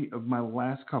summary of my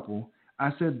last couple.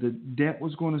 I said the debt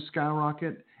was going to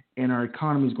skyrocket and our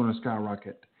economy is going to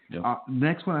skyrocket. Yep.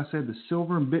 Next one, I said the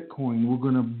silver and Bitcoin were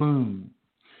going to boom,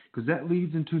 because that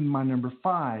leads into my number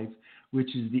 5,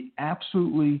 which is the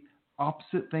absolutely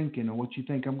opposite thinking of what you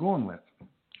think I'm going with.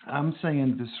 I'm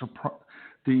saying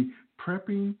the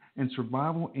prepping and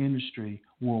survival industry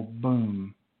will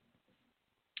boom.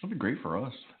 That'd be great for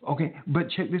us. Okay, but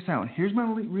check this out. Here's my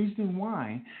reasoning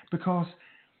why. Because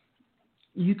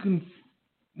you can,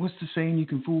 what's the saying? You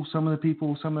can fool some of the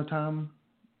people some of the time,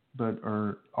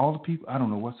 or all the people. I don't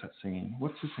know, what's that saying?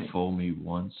 What's the saying? Fool me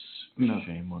once,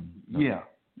 shame on. No. Yeah,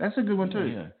 that's a good one too.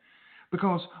 Yeah.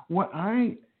 Because what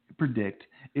I predict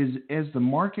is, as the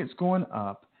market's going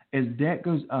up, as debt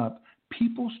goes up,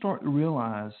 people start to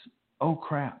realize, oh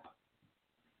crap,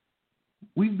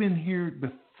 we've been here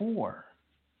before.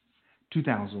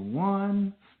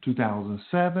 2001,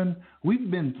 2007,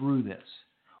 we've been through this.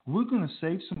 We're going to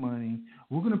save some money.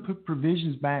 We're going to put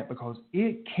provisions back, because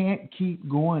it can't keep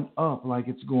going up like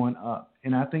it's going up.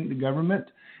 And I think the government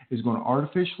is going to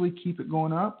artificially keep it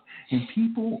going up, and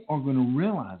people are going to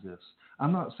realize this.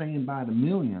 I'm not saying by the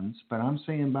millions, but I'm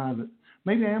saying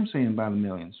maybe I am saying by the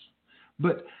millions.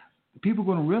 But people are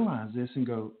going to realize this and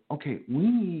go, okay, we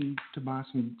need to buy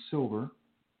some silver.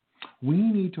 We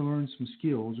need to learn some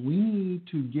skills. We need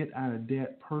to get out of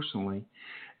debt personally.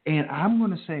 And I'm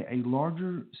going to say a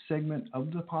larger segment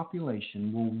of the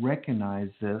population will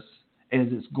recognize this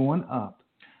as it's going up,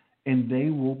 and they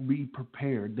will be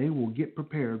prepared. They will get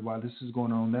prepared while this is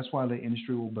going on. That's why the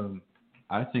industry will boom.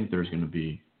 I think there's going to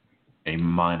be a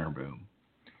minor boom.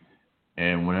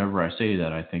 And whenever I say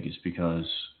that, I think it's because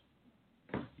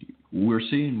we're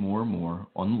seeing more and more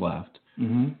on the left.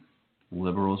 Mm-hmm.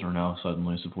 Liberals are now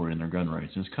suddenly supporting their gun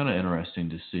rights. And it's kind of interesting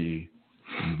to see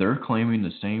they're claiming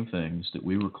the same things that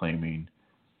we were claiming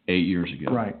 8 years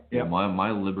ago. Right. Yep.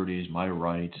 My liberties, my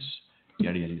rights,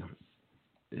 yada, yada,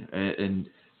 yada. And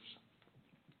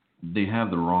they have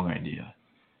the wrong idea.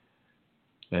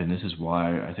 And this is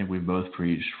why I think we both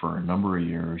preached for a number of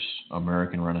years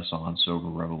American Renaissance over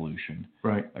Revolution.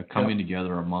 Right. Coming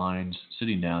together our minds,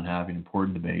 sitting down, having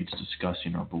important debates,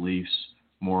 discussing our beliefs,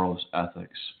 morals,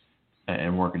 ethics,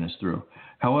 and working this through.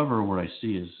 However, what I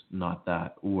see is not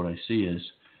that. What I see is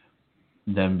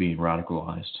them being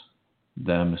radicalized,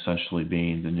 them essentially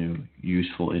being the new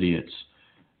useful idiots.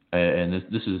 And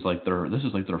this is like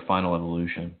their final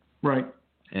evolution. Right.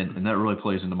 And that really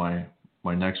plays into my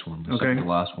next one, the second to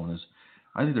last one, is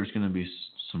I think there's going to be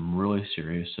some really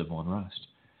serious civil unrest.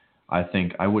 I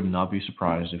think I would not be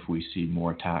surprised if we see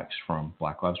more attacks from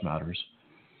Black Lives Matters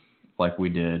like we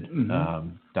did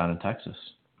down in Texas.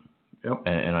 Yep.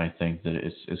 And I think that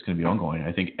it's going to be ongoing.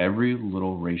 I think every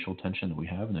little racial tension that we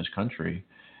have in this country,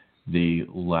 the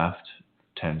left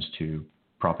tends to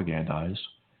propagandize,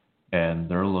 and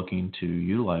they're looking to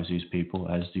utilize these people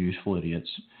as the useful idiots.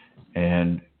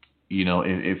 And you know,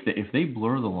 if they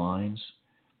blur the lines,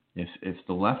 if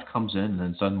the left comes in and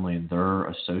then suddenly they're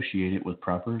associated with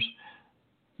preppers,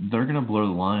 they're going to blur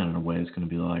the line in a way that's going to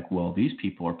be like, well, these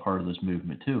people are part of this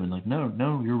movement too. And like,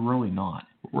 no, you're really not.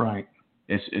 Right.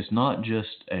 It's not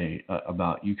just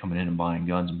about you coming in and buying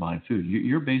guns and buying food.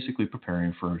 You're basically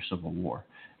preparing for a civil war.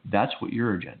 That's what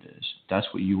your agenda is. That's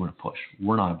what you want to push.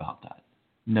 We're not about that.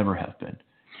 Never have been.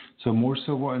 So more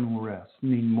civil unrest,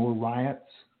 mean more riots?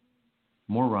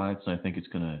 More riots, and I think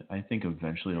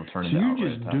eventually it'll turn into outright. outright So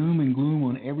you're just doom and gloom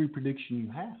on every prediction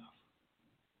you have.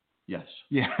 Yes.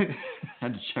 Yeah.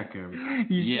 Had to check everything.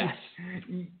 Yes.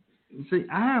 See,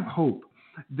 I have hope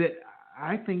that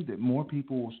I think that more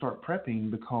people will start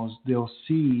prepping because they'll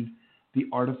see the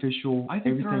artificial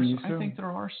everything. I think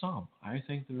there are some. I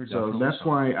think there are so definitely that's some.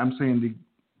 why I'm saying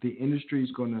the industry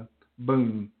is going to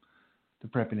boom, the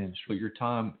prepping industry. But your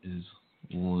time is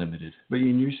limited. But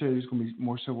you say there's going to be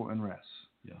more civil unrest.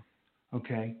 Yeah.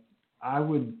 Okay. I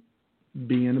would,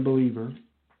 being a believer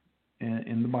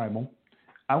in the Bible,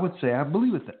 I would say I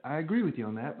believe with it. I agree with you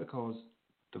on that because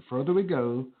the further we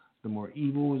go, the more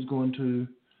evil is going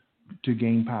to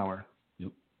gain power.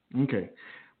 Yep. Okay.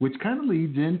 Which kind of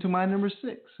leads into my number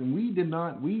 6, and we did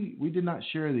not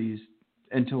share these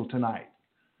until tonight.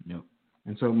 Yep.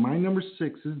 And so my number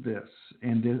 6 is this,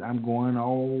 and this, I'm going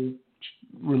all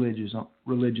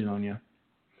religion on you.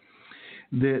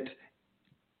 That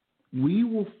we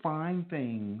will find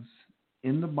things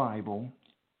in the Bible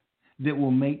that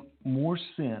will make more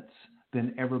sense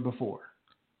than ever before.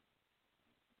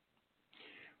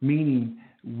 Meaning,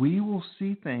 we will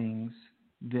see things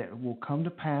that will come to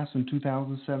pass in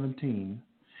 2017,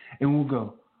 and we'll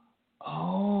go,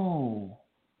 oh,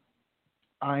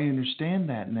 I understand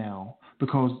that now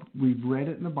because we've read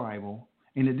it in the Bible,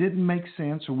 and it didn't make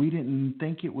sense, or we didn't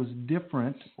think it was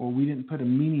different, or we didn't put a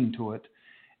meaning to it.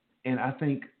 And I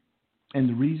think, and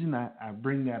the reason I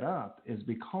bring that up is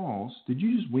because, did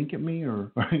you just wink at me,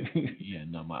 or? Yeah,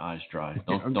 no, my eyes dry.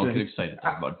 Don't get excited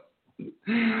there, bud.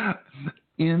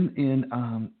 And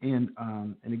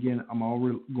again, I'm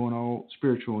going all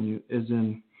spiritual on you. As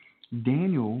in,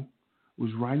 Daniel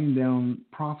was writing down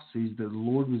prophecies that the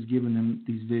Lord was giving him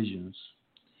these visions,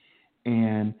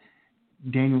 and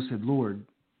Daniel said, "Lord,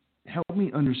 help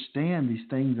me understand these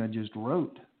things I just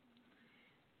wrote."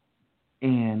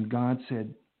 And God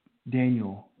said,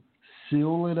 "Daniel,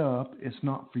 seal it up. It's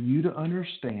not for you to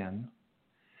understand.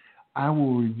 I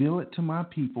will reveal it to my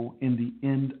people in the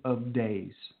end of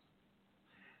days."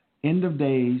 End of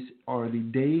days are the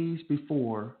days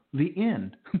before the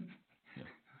end.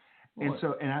 And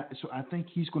so I think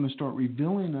he's going to start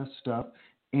revealing us stuff.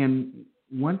 And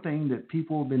one thing that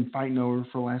people have been fighting over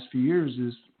for the last few years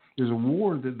is there's a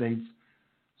war that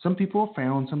some people have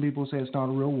found, some people say it's not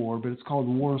a real war, but it's called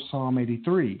the War of Psalm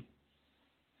 83.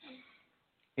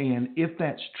 And if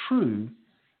that's true,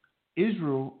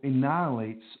 Israel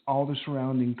annihilates all the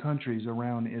surrounding countries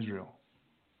around Israel.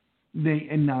 They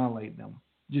annihilate them.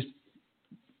 Just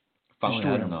finally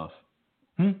had enough.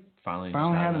 Finally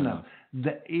had enough.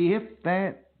 If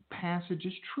that passage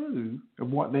is true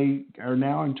of what they are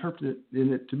now interpreting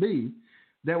it to be,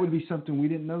 that would be something we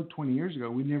didn't know 20 years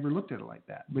ago. We never looked at it like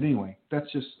that. But anyway, that's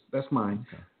mine.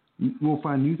 Okay. We'll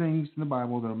find new things in the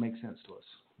Bible that will make sense to us.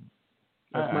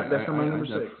 That's my number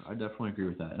 6. I definitely agree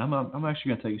with that. And I'm actually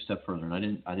going to take you a step further. And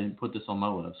I didn't put this on my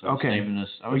list. So okay.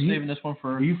 I was saving this one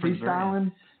for. Are you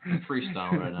freestyling? I'm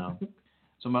freestyling right now.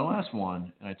 So my last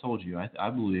one, and I told you, I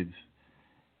believe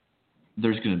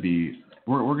there's going to be,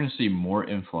 we're going to see more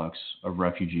influx of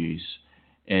refugees,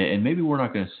 and maybe we're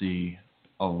not going to see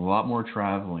a lot more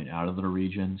traveling out of the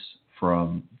regions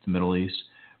from the Middle East,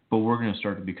 but we're going to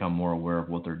start to become more aware of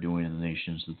what they're doing in the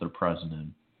nations that they're present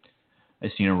in. I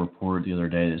seen a report the other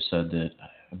day that said that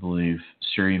I believe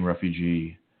Syrian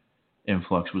refugee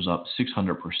influx was up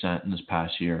 600% in this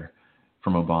past year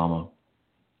from Obama.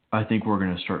 I think we're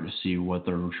going to start to see what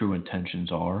their true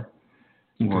intentions are.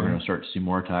 Okay. We're going to start to see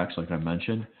more attacks, like I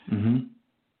mentioned. Mm-hmm.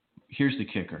 Here's the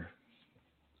kicker.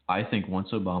 I think once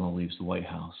Obama leaves the White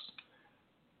House,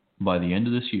 by the end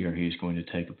of this year, he's going to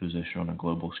take a position on a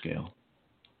global scale.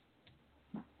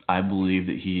 I believe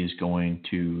that he is going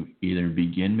to either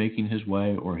begin making his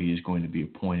way or he is going to be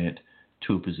appointed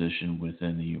to a position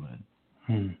within the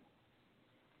UN.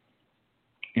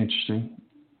 Interesting.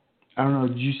 I don't know.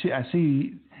 Did you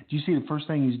see the first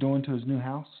thing he's doing to his new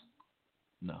house?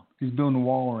 No. He's building a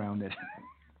wall around it.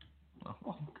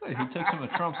 Oh, good. He took some of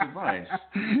Trump's advice.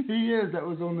 He is. That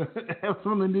was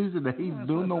on the news today. He's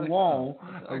building a wall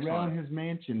around his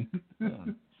mansion.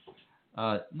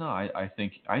 No, I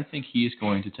think he is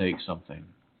going to take something,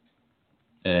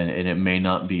 and it may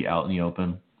not be out in the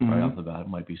open right off the bat. It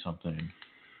might be something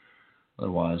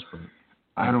otherwise, but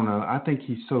I don't know. I think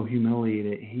he's so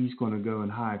humiliated. He's going to go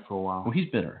and hide for a while. Well, he's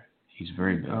bitter. He's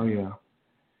very bitter. Oh yeah.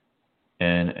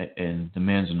 And the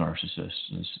man's a narcissist.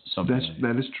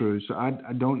 That is true. So I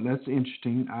don't. That's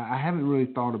interesting. I haven't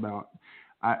really thought about.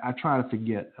 I try to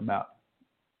forget about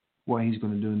what he's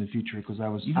going to do in the future because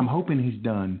I'm hoping he's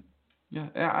done. Yeah,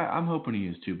 I'm hoping he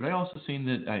is too. But I also seen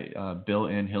that Bill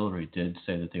and Hillary did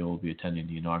say that they will be attending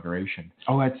the inauguration.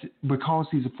 Oh, that's because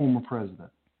he's a former president.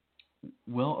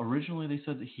 Well, originally they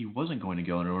said that he wasn't going to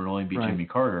go and it would only be Jimmy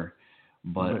Carter.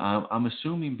 But I'm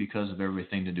assuming because of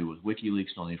everything to do with WikiLeaks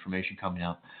and all the information coming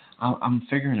out, I'm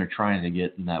figuring they're trying to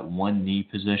get in that one knee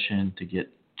position to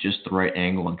get just the right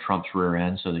angle on Trump's rear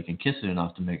end so they can kiss it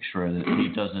enough to make sure that he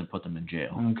doesn't put them in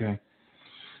jail. Okay.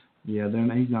 Yeah,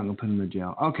 he's not going to put them in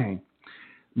jail. Okay.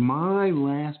 My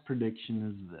last prediction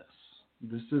is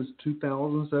this. This is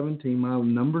 2017. My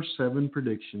number 7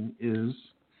 prediction is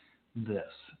this.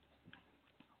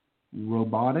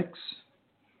 Robotics,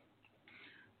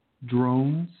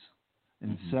 drones,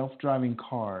 and self-driving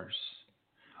cars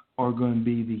are going to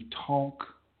be the talk.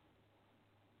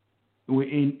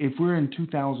 If we're in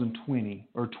 2020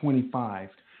 or 25,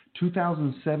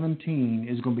 2017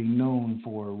 is going to be known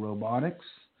for robotics,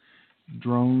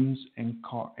 drones, and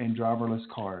driverless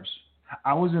cars.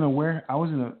 I was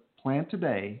in a plant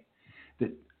today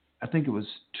that I think it was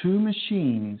 2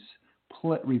 machines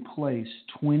replaced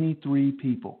 23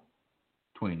 people.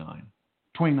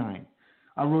 29.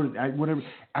 I wrote it.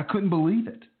 I couldn't believe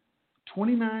it.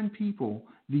 29 people.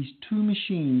 These 2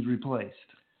 machines replaced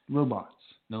robots.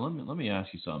 Now let me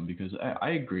ask you something because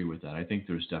I agree with that. I think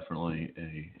there's definitely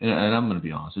and I'm going to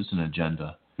be honest. It's an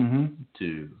agenda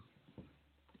to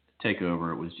take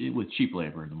over with cheap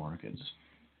labor in the markets,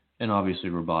 and obviously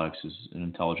robotics is an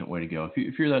intelligent way to go.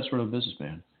 If you're that sort of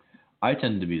businessman, I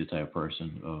tend to be the type of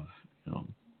person of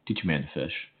teach a man to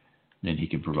fish, and then he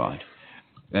can provide.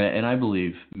 And I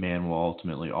believe man will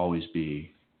ultimately always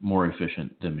be more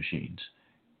efficient than machines,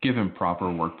 given proper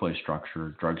workplace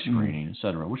structure, drug screening,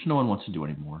 etc., which no one wants to do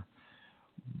anymore.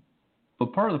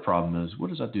 But part of the problem is, what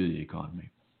does that do to the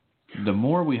economy? The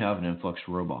more we have an influx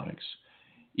of robotics,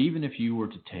 even if you were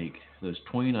to take those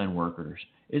 29 workers,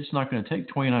 it's not going to take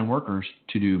 29 workers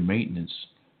to do maintenance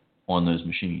on those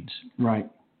machines. Right.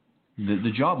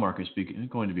 The job market is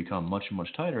going to become much, much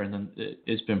tighter, and then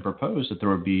it's been proposed that there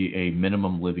would be a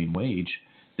minimum living wage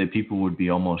that people would be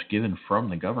almost given from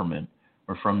the government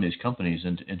or from these companies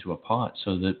into a pot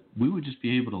so that we would just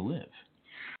be able to live.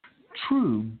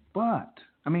 True, but,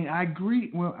 I mean, I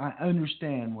agree. Well, I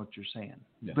understand what you're saying,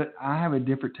 but I have a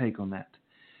different take on that.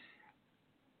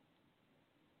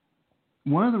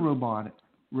 One of the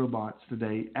robots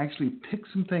today actually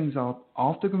picked some things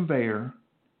off the conveyor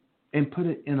and put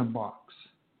it in a box.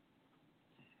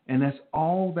 And that's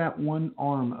all that one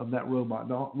arm of that robot.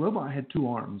 The robot had 2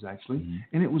 arms, actually,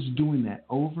 and it was doing that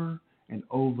over and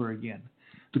over again.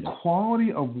 The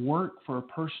quality of work for a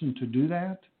person to do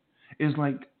that is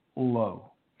like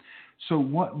low. So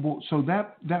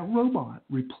that robot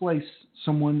replaced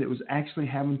someone that was actually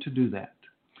having to do that.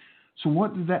 So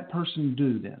what did that person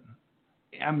do then?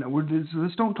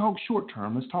 Let's don't talk short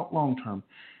term. Let's talk long term.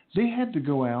 They had to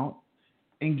go out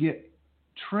and get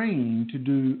trained to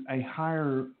do a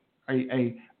higher,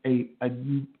 they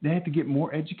had to get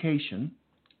more education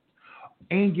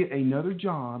and get another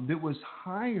job that was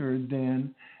higher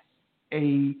than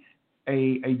a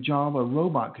a job a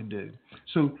robot could do.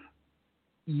 So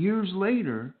years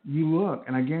later, you look,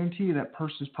 and I guarantee you that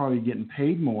person's probably getting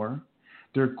paid more.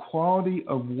 Their quality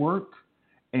of work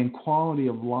and quality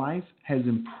of life has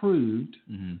improved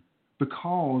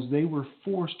because they were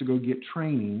forced to go get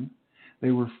training.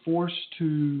 They were forced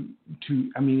to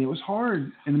I mean, it was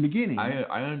hard in the beginning.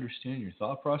 I understand your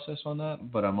thought process on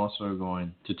that, but I'm also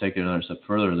going to take it another step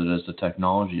further, that as the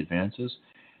technology advances,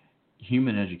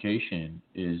 human education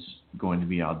is going to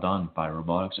be outdone by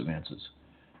robotics advances.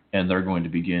 And they're going to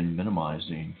begin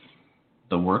minimizing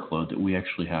the workload that we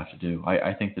actually have to do.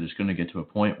 I think that it's going to get to a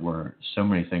point where so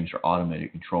many things are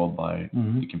automated, controlled by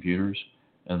the computers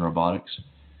and robotics,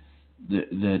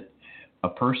 that a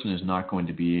person is not going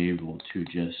to be able to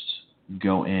just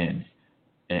go in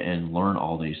and learn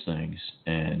all these things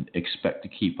and expect to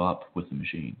keep up with the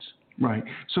machines. Right.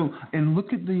 So, and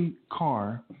look at the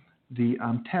car, the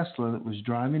Tesla that was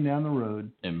driving down the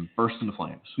road. And burst into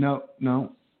flames. No.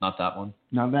 Not that one?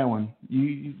 Not that one.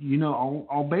 You know,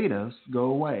 all betas go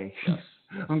away. Yes.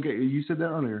 Okay, you said that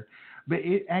earlier. But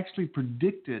it actually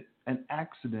predicted an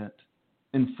accident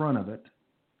in front of it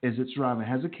as it's driving. It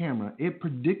has a camera. It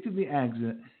predicted the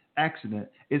accident.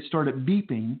 It started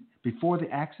beeping before the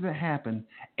accident happened,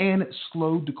 and it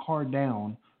slowed the car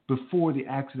down before the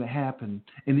accident happened,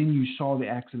 and then you saw the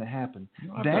accident happen.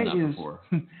 I've done that before.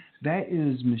 That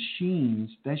is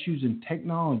machines. That's using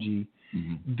technology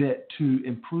that to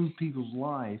improve people's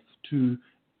life to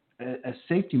a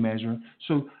safety measure.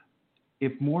 So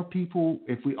if more people,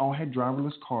 if we all had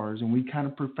driverless cars and we kind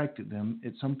of perfected them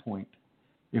at some point,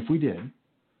 if we did,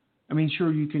 I mean,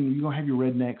 sure, you're gonna have your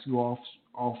rednecks go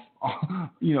off,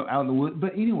 you know, out in the woods.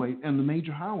 But anyway, on the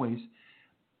major highways,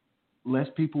 less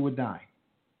people would die.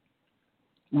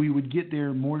 We would get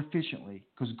there more efficiently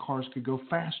because the cars could go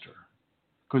faster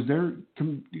because their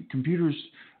computers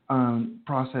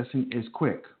processing is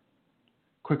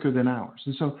quicker than ours.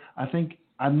 And so I think,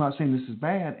 I'm not saying this is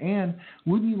bad. And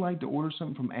wouldn't you like to order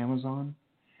something from Amazon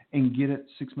and get it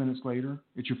 6 minutes later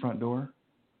at your front door?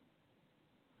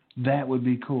 That would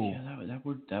be cool. Yeah,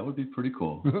 that would be pretty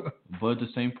cool. But at the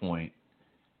same point,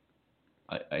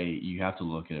 you have to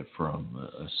look at it from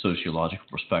a sociological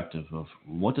perspective of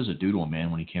what does it do to a man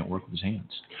when he can't work with his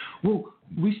hands? Well,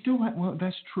 we still have, well,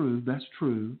 that's true. But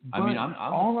I mean, I'm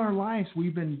all our lives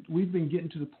we've been getting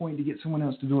to the point to get someone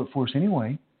else to do it for us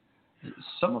anyway.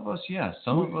 Some of us, yes.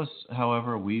 Some of us,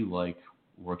 however, we like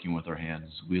working with our hands.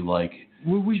 We like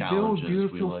we challenges. build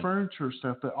beautiful furniture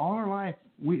stuff, but all our life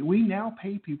we now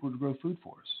pay people to grow food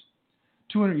for us.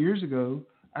 200 years ago,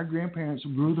 our grandparents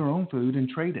grew their own food and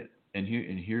traded. And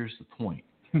here's the point.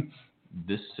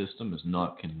 This system is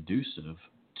not conducive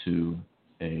to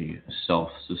a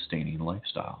self-sustaining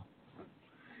lifestyle.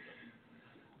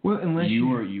 Well, unless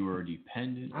you are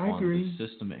dependent on the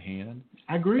system at hand.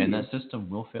 I agree. And that system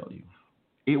will fail you.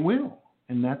 It will.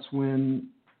 And that's when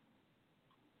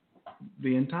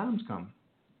the end times come.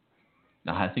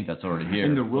 Now, I think that's already here.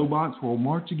 And the robots will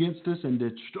march against us and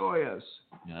destroy us.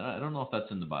 Yeah, I don't know if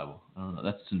that's in the Bible. I don't know.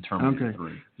 That's in Terminator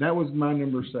 3. That was my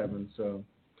number 7. So,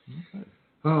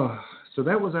 so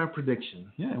that was our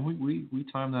prediction. Yeah, we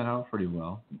timed that out pretty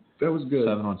well. That was good.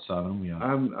 7 on 7. We have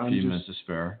a few minutes to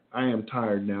spare. I am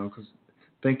tired now because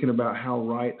thinking about how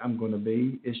right I'm going to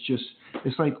be,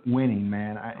 it's like winning,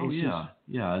 man. Yeah.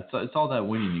 It's all that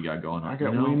winning you got going on. I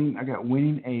got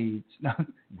winning AIDS.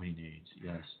 Winning AIDS,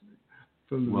 yes.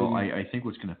 Well, I think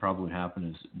what's going to probably happen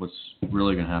is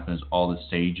all the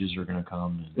sages are going to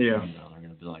come. And, yeah. You know, they're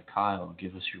going to be like, Kyle,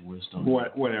 give us your wisdom.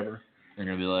 Whatever. They're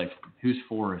going to be like, who's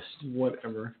Forrest?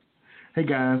 Whatever. Hey,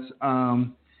 guys.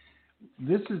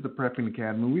 This is the Prepping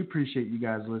Academy. We appreciate you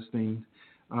guys listening.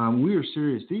 We are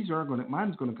serious.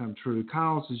 Mine's going to come true.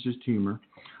 Kyle's is just humor.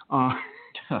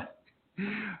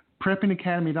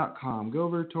 PreppingAcademy.com. Go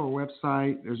over to our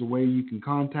website. There's a way you can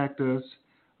contact us.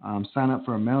 Sign up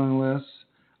for a mailing list.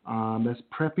 That's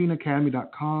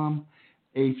preppingacademy.com.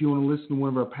 If you want to listen to one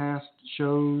of our past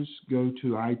shows, go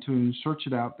to iTunes, search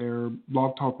it out there,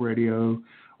 Blog Talk Radio,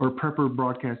 or Prepper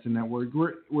Broadcasting Network.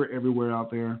 We're everywhere out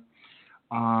there.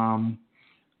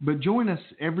 But join us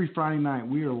every Friday night.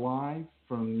 We are live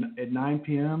at 9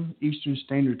 p.m. Eastern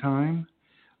Standard Time.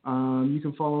 You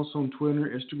can follow us on Twitter,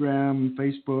 Instagram,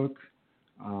 Facebook.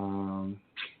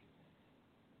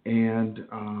 And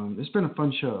it's been a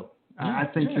fun show. I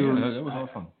think that was a lot of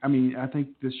fun. I mean, I think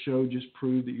this show just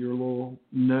proved that you're a little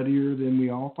nuttier than we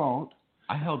all thought.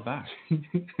 I held back.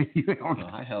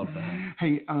 I held back.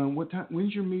 Hey, what time?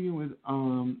 When's your meeting with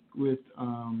I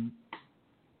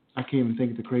can't even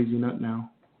think of the crazy nut now.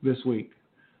 This week.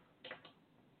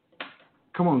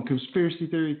 Come on, Conspiracy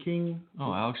Theory King.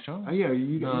 Oh, Alex Jones? Yeah.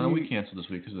 We canceled this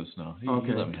week because of the snow. He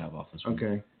let me have off this week.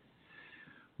 Okay.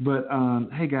 But,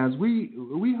 hey, guys, we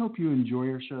hope you enjoy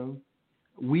our show.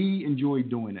 We enjoy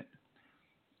doing it.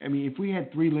 I mean, if we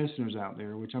had 3 listeners out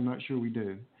there, which I'm not sure we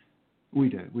do. We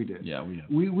do. Yeah, we do.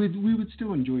 We would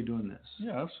still enjoy doing this.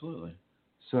 Yeah, absolutely.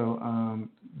 So,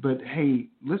 but, hey,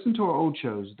 listen to our old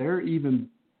shows. They're even...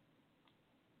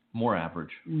 More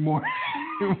average. More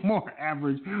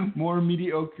average, more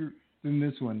mediocre than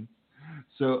this one.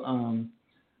 So,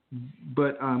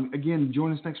 again,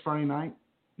 join us next Friday night,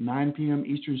 9 p.m.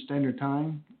 Eastern Standard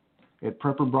Time at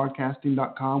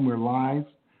prepperbroadcasting.com. We're live.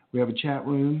 We have a chat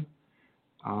room.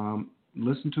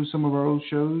 Listen to some of our old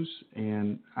shows,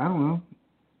 and I don't know.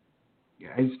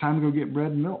 It's time to go get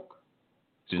bread and milk.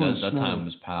 Dude, that time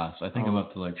has passed. I think I'm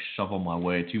about to shovel my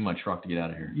way to my truck to get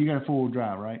out of here. You got a 4-wheel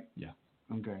drive, right? Yeah.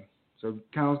 Okay. So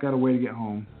Kyle's got a way to get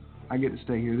home. I get to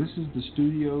stay here. This is the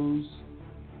studios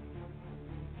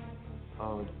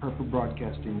of Prepper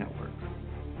Broadcasting Network.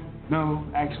 No,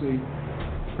 actually,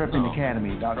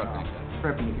 PreppingAcademy.com.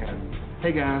 Prepping Academy.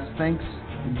 Hey guys, thanks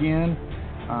again.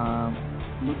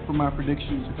 Look for my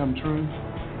predictions to come true.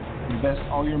 Invest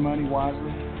all your money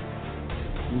wisely.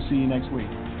 We'll see you next week.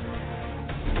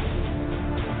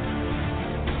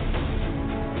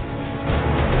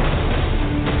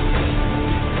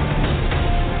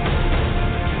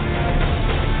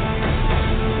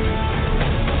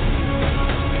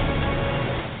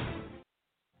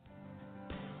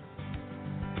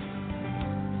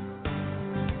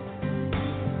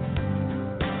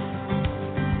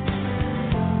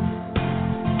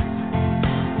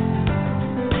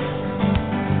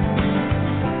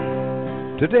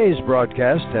 Today's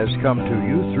broadcast has come to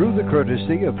you through the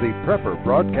courtesy of the Prepper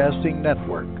Broadcasting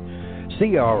Network.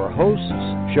 See our hosts,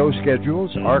 show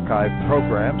schedules, archived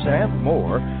programs, and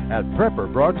more at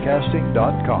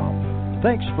prepperbroadcasting.com.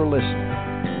 Thanks for listening.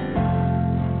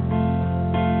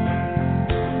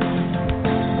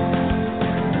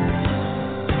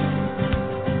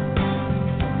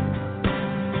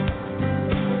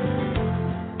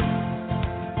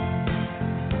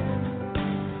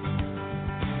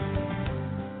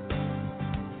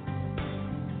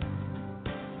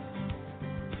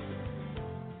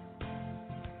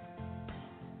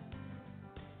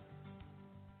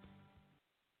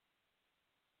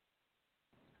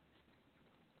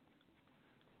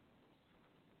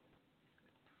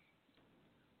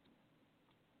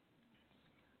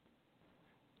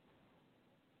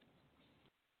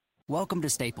 Welcome to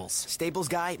Staples. Staples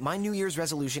Guy, my New Year's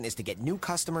resolution is to get new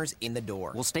customers in the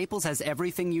door. Well, Staples has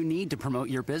everything you need to promote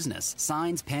your business.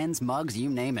 Signs, pens, mugs, you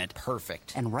name it.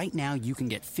 Perfect. And right now, you can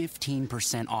get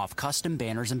 15% off custom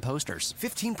banners and posters.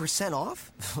 15%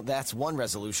 off? That's one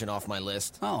resolution off my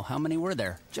list. Oh, how many were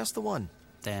there? Just the one.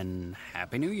 Then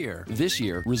Happy New Year. This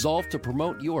year, resolve to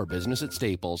promote your business at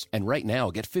Staples. And right now,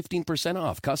 get 15%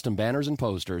 off custom banners and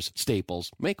posters.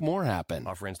 Staples. Make more happen.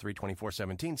 Offer ends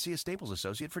 3/24/17. See a Staples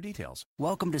associate for details.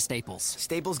 Welcome to Staples.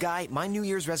 Staples Guy, my New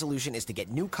Year's resolution is to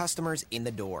get new customers in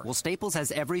the door. Well, Staples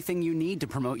has everything you need to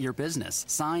promote your business.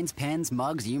 Signs, pens,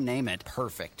 mugs, you name it.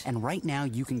 Perfect. And right now,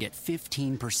 you can get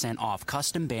 15% off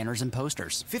custom banners and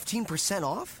posters. 15%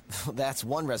 off? That's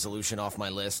one resolution off my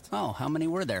list. Oh, how many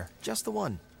were there? Just the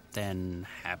one. Then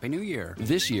Happy New Year.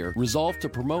 This year, resolve to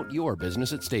promote your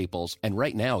business at Staples. And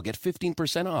right now, get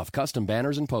 15% off custom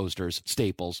banners and posters.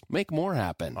 Staples. Make more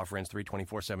happen. Offer ends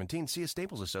 3/24/17. See a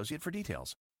Staples associate for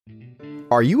details.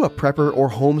 Are you a prepper or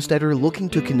homesteader looking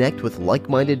to connect with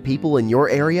like-minded people in your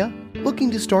area?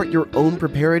 Looking to start your own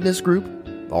preparedness group?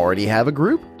 Already have a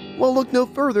group? Well, look no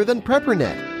further than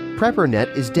PrepperNet.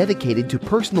 PrepperNet is dedicated to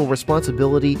personal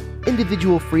responsibility,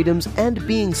 individual freedoms, and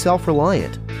being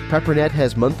self-reliant. PrepperNet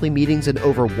has monthly meetings in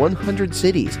over 100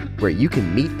 cities where you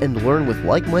can meet and learn with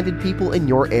like-minded people in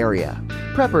your area.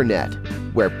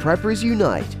 PrepperNet, where preppers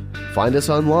unite. Find us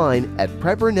online at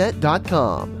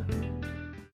preppernet.com.